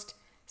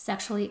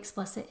sexually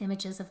explicit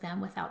images of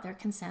them without their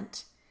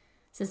consent.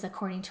 This is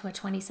according to a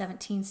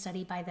 2017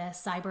 study by the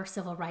Cyber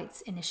Civil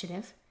Rights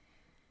Initiative.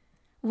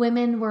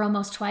 Women were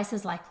almost twice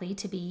as likely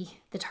to be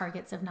the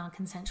targets of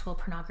non-consensual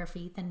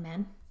pornography than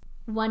men.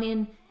 1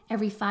 in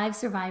every 5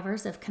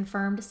 survivors of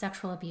confirmed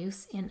sexual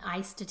abuse in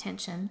ICE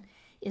detention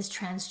is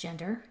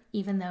transgender,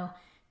 even though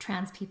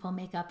trans people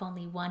make up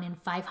only 1 in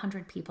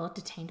 500 people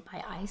detained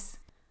by ICE.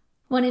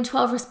 1 in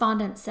 12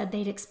 respondents said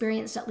they'd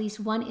experienced at least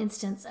one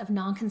instance of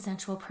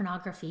non-consensual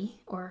pornography,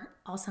 or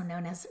also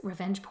known as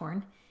revenge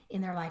porn,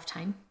 in their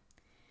lifetime.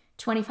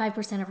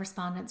 25% of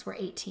respondents were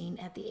 18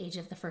 at the age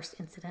of the first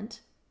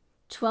incident.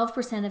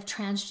 12% of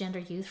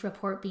transgender youth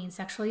report being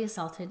sexually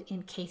assaulted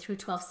in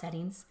K-12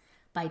 settings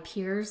by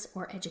peers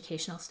or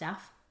educational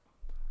staff.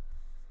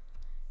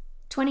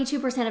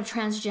 22% of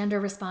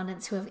transgender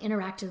respondents who have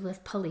interacted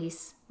with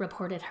police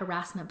reported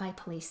harassment by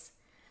police,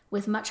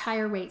 with much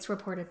higher rates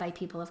reported by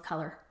people of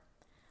color.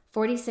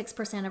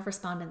 46% of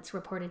respondents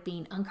reported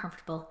being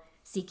uncomfortable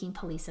seeking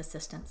police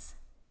assistance.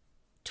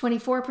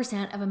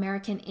 24% of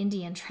American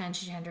Indian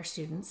transgender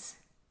students,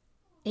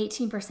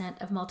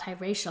 18% of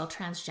multiracial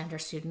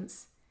transgender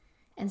students,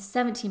 and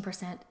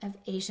 17% of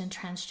Asian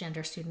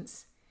transgender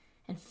students,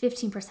 and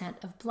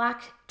 15% of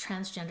Black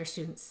transgender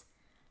students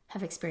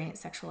have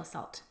experienced sexual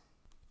assault.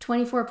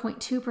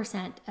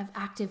 24.2% of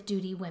active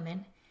duty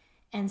women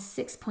and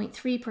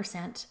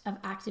 6.3% of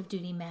active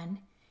duty men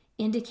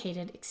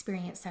indicated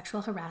experienced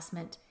sexual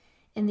harassment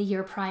in the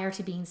year prior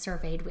to being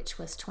surveyed, which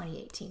was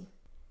 2018.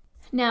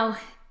 Now,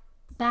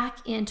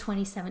 back in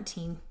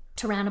 2017,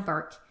 Tarana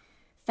Burke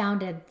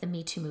founded the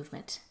Me Too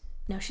movement.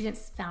 No, she didn't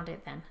found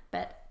it then,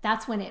 but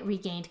that's when it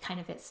regained kind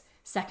of its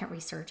second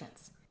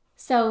resurgence.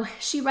 So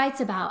she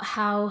writes about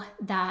how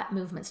that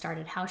movement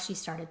started, how she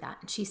started that.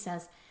 And she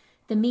says,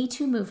 "The Me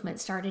Too movement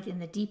started in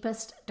the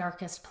deepest,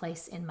 darkest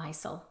place in my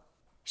soul."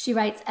 She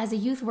writes, "As a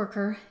youth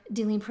worker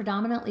dealing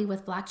predominantly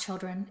with Black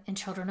children and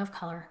children of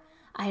color,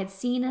 I had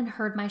seen and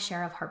heard my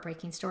share of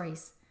heartbreaking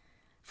stories,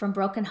 from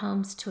broken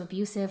homes to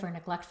abusive or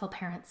neglectful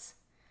parents,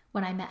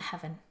 when I met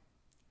Heaven.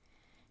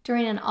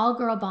 During an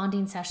all-girl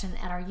bonding session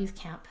at our youth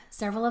camp,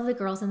 several of the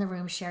girls in the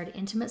room shared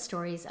intimate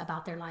stories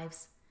about their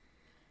lives.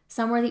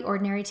 Some were the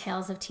ordinary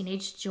tales of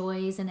teenage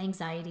joys and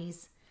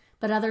anxieties,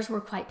 but others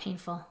were quite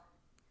painful.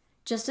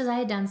 Just as I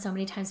had done so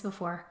many times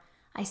before,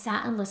 I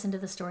sat and listened to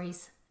the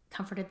stories,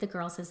 comforted the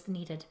girls as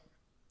needed.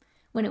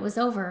 When it was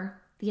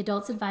over, the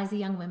adults advised the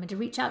young women to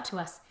reach out to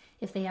us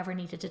if they ever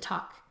needed to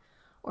talk,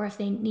 or if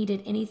they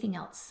needed anything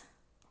else.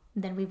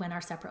 Then we went our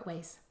separate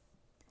ways."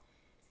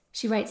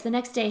 She writes, "The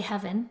next day,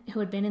 Heaven, who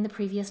had been in the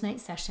previous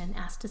night's session,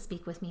 asked to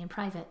speak with me in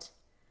private.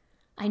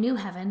 I knew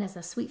Heaven as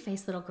a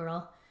sweet-faced little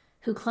girl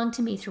who clung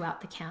to me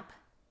throughout the camp.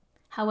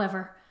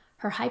 However,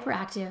 her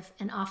hyperactive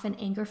and often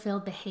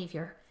anger-filled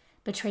behavior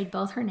betrayed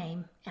both her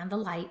name and the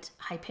light,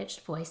 high-pitched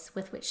voice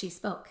with which she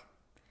spoke.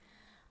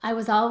 I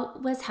was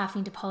always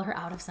having to pull her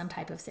out of some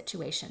type of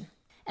situation.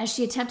 As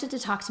she attempted to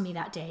talk to me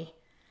that day,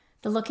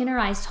 the look in her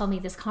eyes told me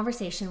this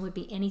conversation would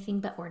be anything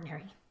but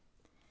ordinary.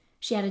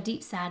 She had a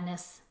deep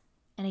sadness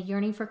and a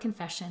yearning for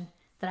confession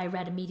that I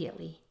read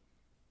immediately,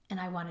 and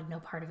I wanted no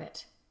part of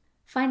it.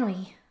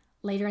 Finally,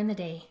 later in the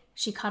day,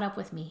 she caught up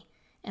with me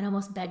and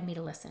almost begged me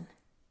to listen.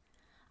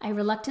 I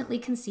reluctantly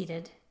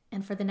conceded,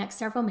 and for the next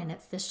several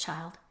minutes, this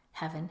child,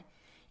 Heaven,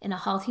 in a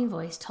halting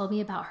voice told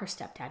me about her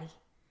stepdaddy,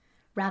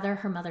 rather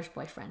her mother's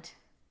boyfriend,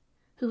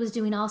 who was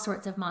doing all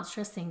sorts of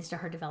monstrous things to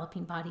her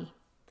developing body.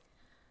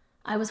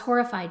 I was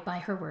horrified by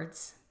her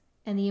words,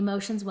 and the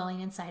emotions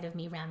welling inside of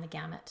me ran the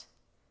gamut.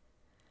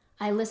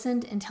 I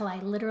listened until I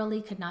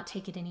literally could not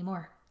take it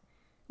anymore,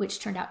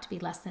 which turned out to be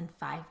less than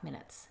 5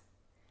 minutes.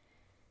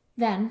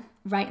 Then,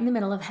 right in the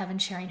middle of Heaven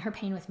sharing her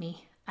pain with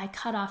me, I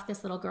cut off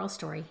this little girl's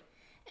story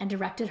and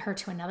directed her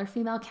to another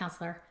female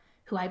counselor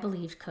who I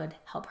believed could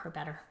help her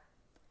better.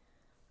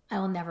 I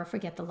will never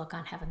forget the look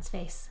on Heaven's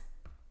face.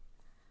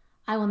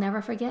 I will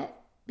never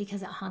forget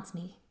because it haunts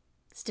me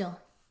still.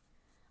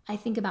 I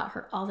think about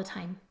her all the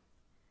time.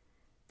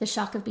 The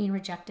shock of being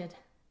rejected,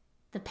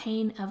 the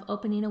pain of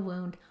opening a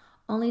wound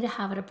only to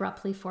have it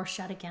abruptly forced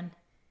shut again.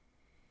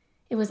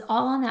 It was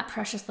all on that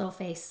precious little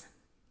face,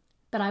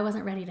 but I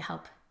wasn't ready to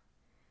help.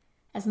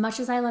 As much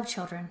as I loved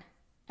children,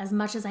 as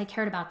much as I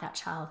cared about that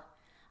child,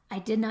 I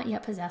did not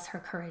yet possess her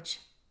courage.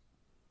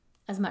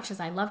 As much as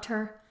I loved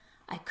her,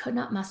 I could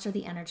not muster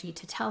the energy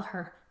to tell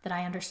her that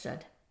I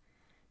understood,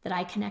 that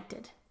I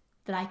connected,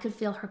 that I could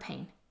feel her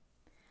pain.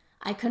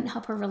 I couldn't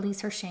help her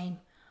release her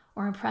shame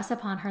or impress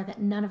upon her that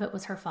none of it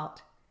was her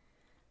fault.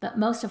 But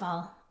most of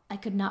all, I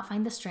could not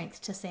find the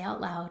strength to say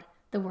out loud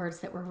the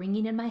words that were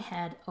ringing in my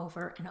head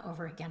over and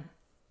over again.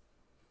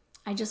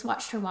 I just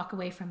watched her walk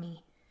away from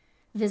me,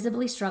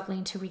 visibly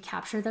struggling to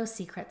recapture those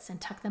secrets and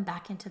tuck them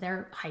back into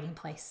their hiding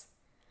place.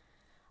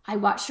 I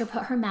watched her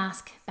put her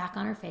mask back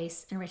on her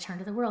face and return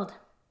to the world.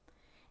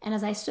 And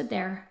as I stood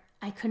there,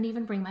 I couldn't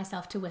even bring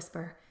myself to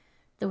whisper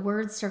the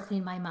words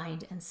circling my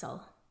mind and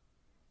soul.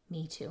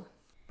 Me too.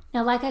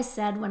 Now, like I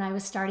said when I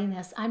was starting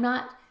this, I'm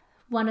not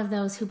one of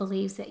those who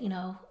believes that,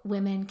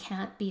 women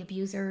can't be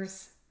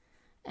abusers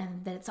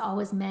and that it's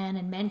always men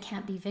and men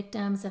can't be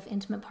victims of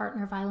intimate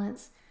partner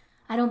violence.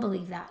 I don't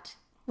believe that.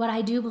 What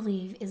I do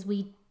believe is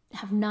we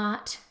have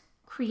not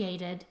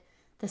created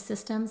the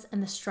systems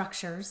and the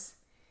structures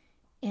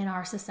in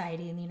our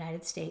society in the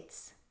United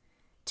States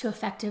to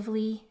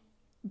effectively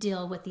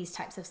deal with these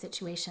types of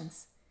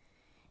situations.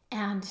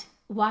 And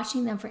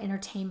watching them for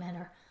entertainment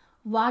or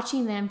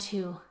watching them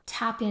to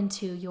tap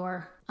into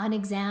your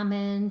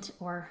unexamined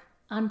or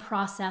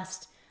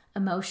unprocessed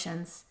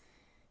emotions,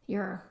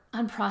 your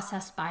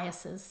unprocessed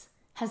biases,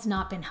 has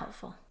not been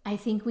helpful. I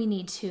think we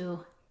need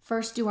to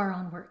first do our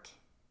own work.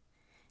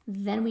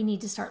 Then we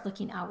need to start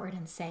looking outward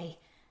and say,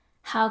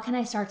 how can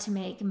I start to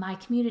make my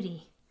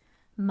community,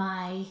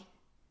 my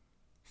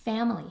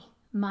family,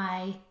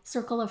 my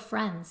circle of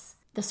friends,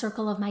 the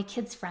circle of my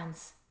kids'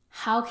 friends,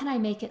 how can I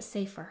make it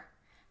safer?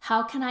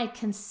 How can I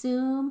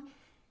consume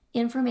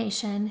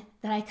information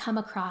that I come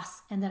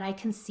across and that I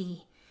can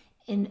see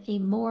in a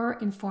more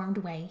informed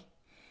way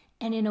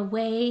and in a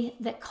way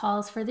that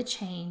calls for the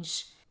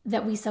change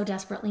that we so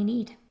desperately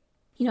need?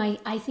 You know,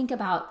 I think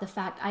about the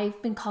fact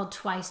I've been called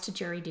twice to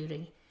jury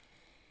duty.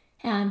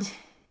 And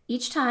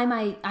each time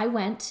I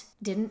went,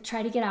 didn't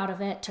try to get out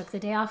of it, took the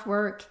day off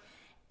work.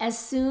 As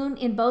soon,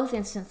 in both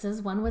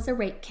instances, one was a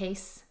rape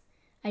case.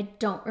 I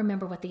don't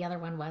remember what the other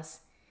one was.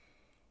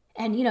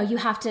 And, you know, you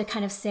have to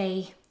kind of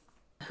say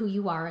who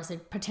you are as a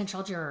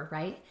potential juror,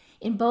 right?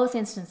 In both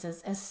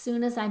instances, as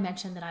soon as I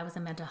mentioned that I was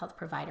a mental health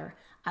provider,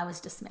 I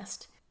was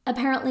dismissed.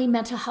 Apparently,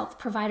 mental health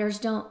providers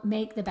don't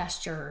make the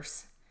best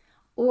jurors,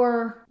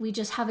 or we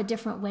just have a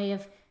different way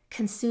of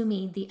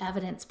consuming the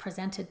evidence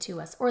presented to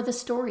us, or the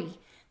story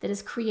that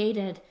is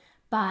created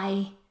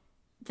by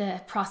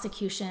the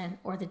prosecution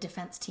or the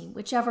defense team,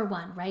 whichever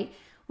one, right?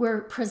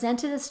 We're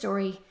presented a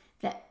story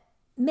that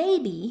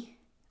maybe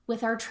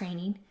with our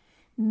training,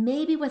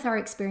 maybe with our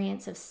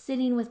experience of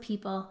sitting with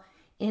people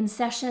in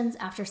sessions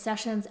after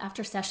sessions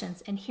after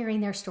sessions and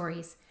hearing their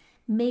stories,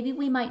 maybe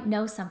we might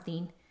know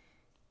something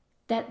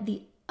that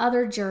the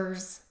other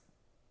jurors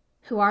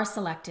who are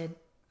selected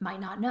might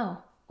not know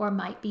or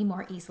might be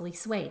more easily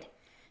swayed.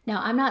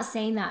 Now, I'm not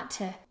saying that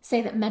to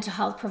say that mental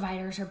health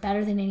providers are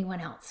better than anyone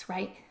else,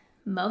 right?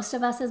 Most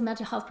of us as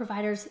mental health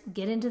providers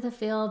get into the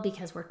field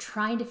because we're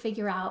trying to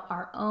figure out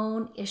our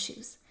own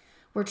issues.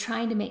 We're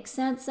trying to make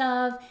sense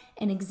of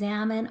and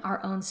examine our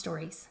own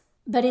stories.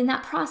 But in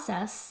that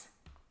process,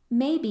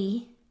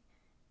 maybe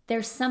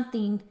there's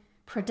something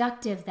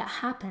productive that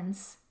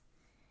happens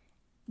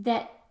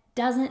that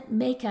doesn't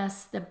make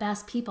us the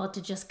best people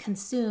to just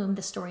consume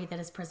the story that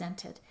is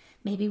presented.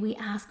 Maybe we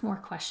ask more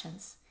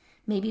questions.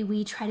 Maybe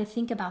we try to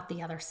think about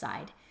the other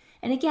side.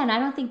 And again, I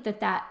don't think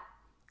that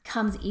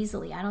comes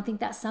easily. I don't think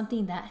that's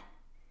something that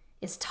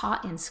is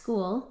taught in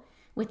school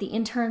with the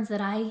interns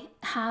that I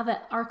have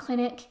at our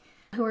clinic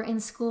who are in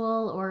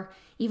school, or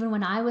even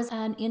when I was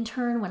an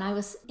intern, when I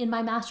was in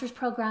my master's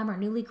program or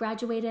newly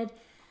graduated.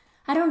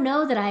 I don't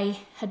know that I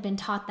had been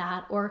taught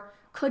that or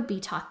could be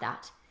taught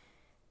that.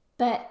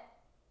 But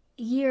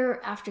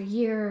year after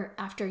year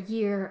after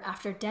year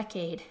after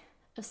decade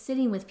of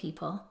sitting with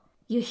people,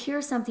 you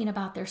hear something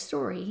about their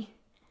story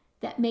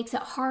that makes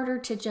it harder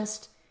to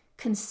just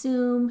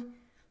consume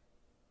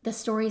the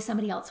story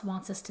somebody else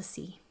wants us to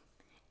see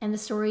and the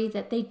story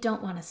that they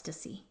don't want us to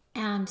see.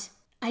 And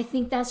I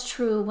think that's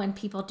true when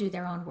people do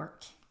their own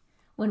work.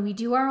 When we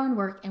do our own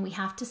work and we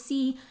have to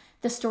see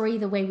the story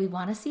the way we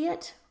want to see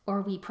it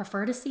or we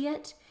prefer to see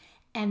it,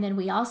 and then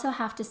we also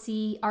have to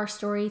see our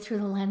story through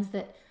the lens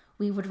that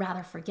we would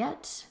rather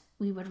forget,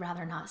 we would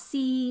rather not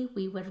see,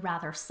 we would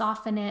rather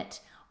soften it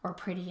or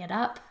pretty it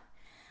up.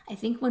 I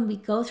think when we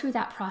go through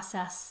that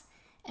process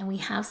and we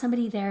have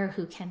somebody there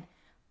who can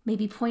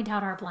maybe point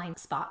out our blind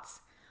spots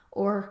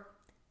or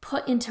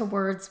put into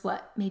words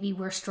what maybe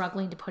we're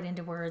struggling to put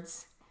into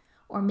words,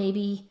 or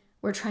maybe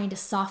we're trying to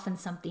soften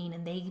something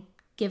and they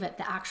give it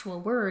the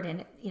actual word and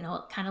it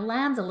kind of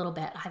lands a little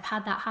bit. I've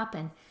had that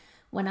happen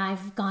when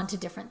I've gone to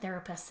different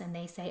therapists and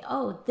they say,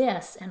 oh,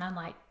 this, and I'm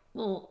like,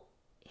 well,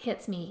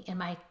 hits me in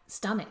my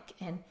stomach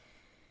and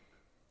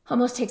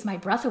almost takes my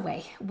breath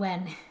away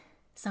when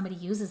somebody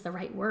uses the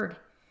right word.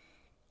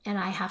 And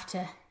I have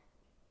to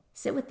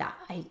sit with that.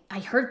 I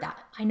heard that.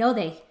 I know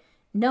they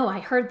know I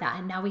heard that.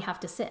 And now we have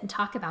to sit and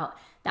talk about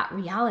that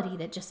reality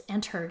that just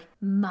entered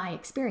my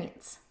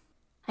experience.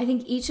 I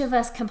think each of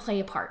us can play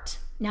a part.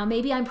 Now,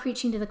 maybe I'm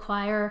preaching to the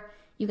choir.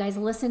 You guys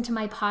listen to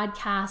my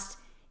podcast.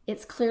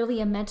 It's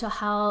clearly a mental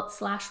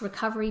health /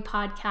 recovery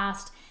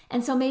podcast.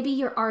 And so maybe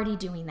you're already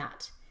doing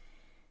that.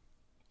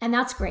 And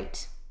that's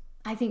great.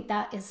 I think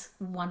that is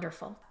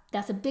wonderful.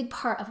 That's a big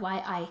part of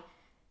why I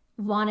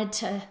wanted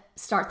to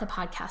start the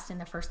podcast in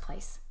the first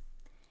place.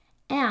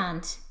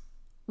 And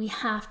we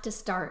have to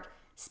start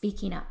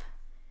speaking up.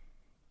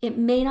 It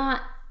may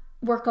not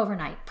work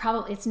overnight.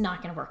 Probably it's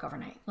not going to work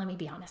overnight. Let me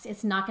be honest.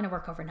 It's not going to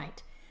work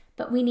overnight.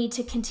 But we need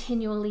to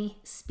continually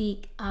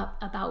speak up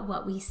about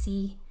what we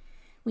see.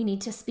 We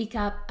need to speak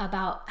up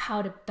about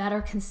how to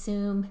better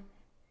consume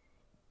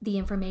the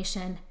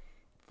information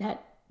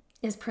that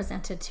is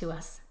presented to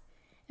us.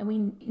 And we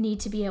need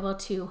to be able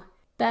to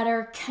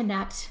better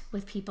connect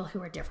with people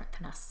who are different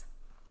than us.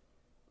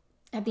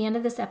 At the end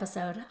of this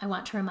episode, I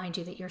want to remind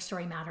you that your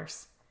story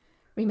matters.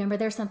 Remember,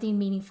 there's something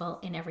meaningful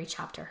in every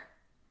chapter.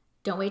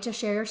 Don't wait to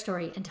share your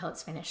story until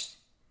it's finished.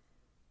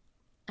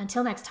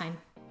 Until next time,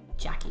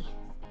 Jackie.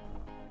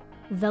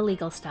 The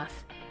Legal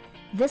Stuff.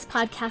 This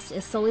podcast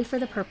is solely for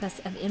the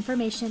purpose of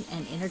information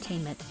and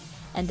entertainment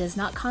and does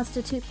not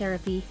constitute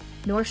therapy,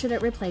 nor should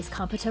it replace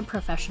competent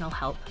professional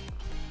help.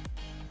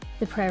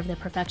 The Prayer of the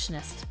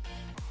Perfectionist.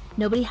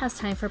 Nobody has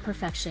time for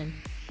perfection.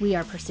 We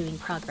are pursuing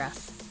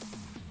progress.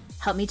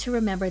 Help me to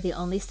remember the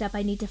only step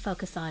I need to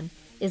focus on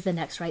is the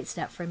next right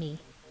step for me.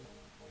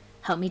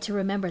 Help me to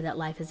remember that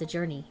life is a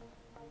journey.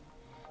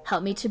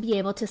 Help me to be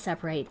able to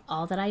separate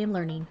all that I am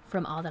learning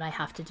from all that I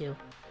have to do.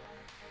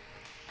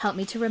 Help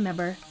me to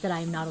remember that I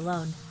am not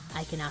alone.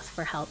 I can ask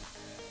for help.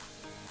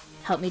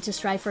 Help me to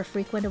strive for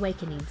frequent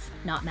awakenings,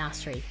 not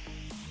mastery.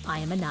 I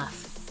am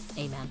enough.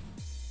 Amen.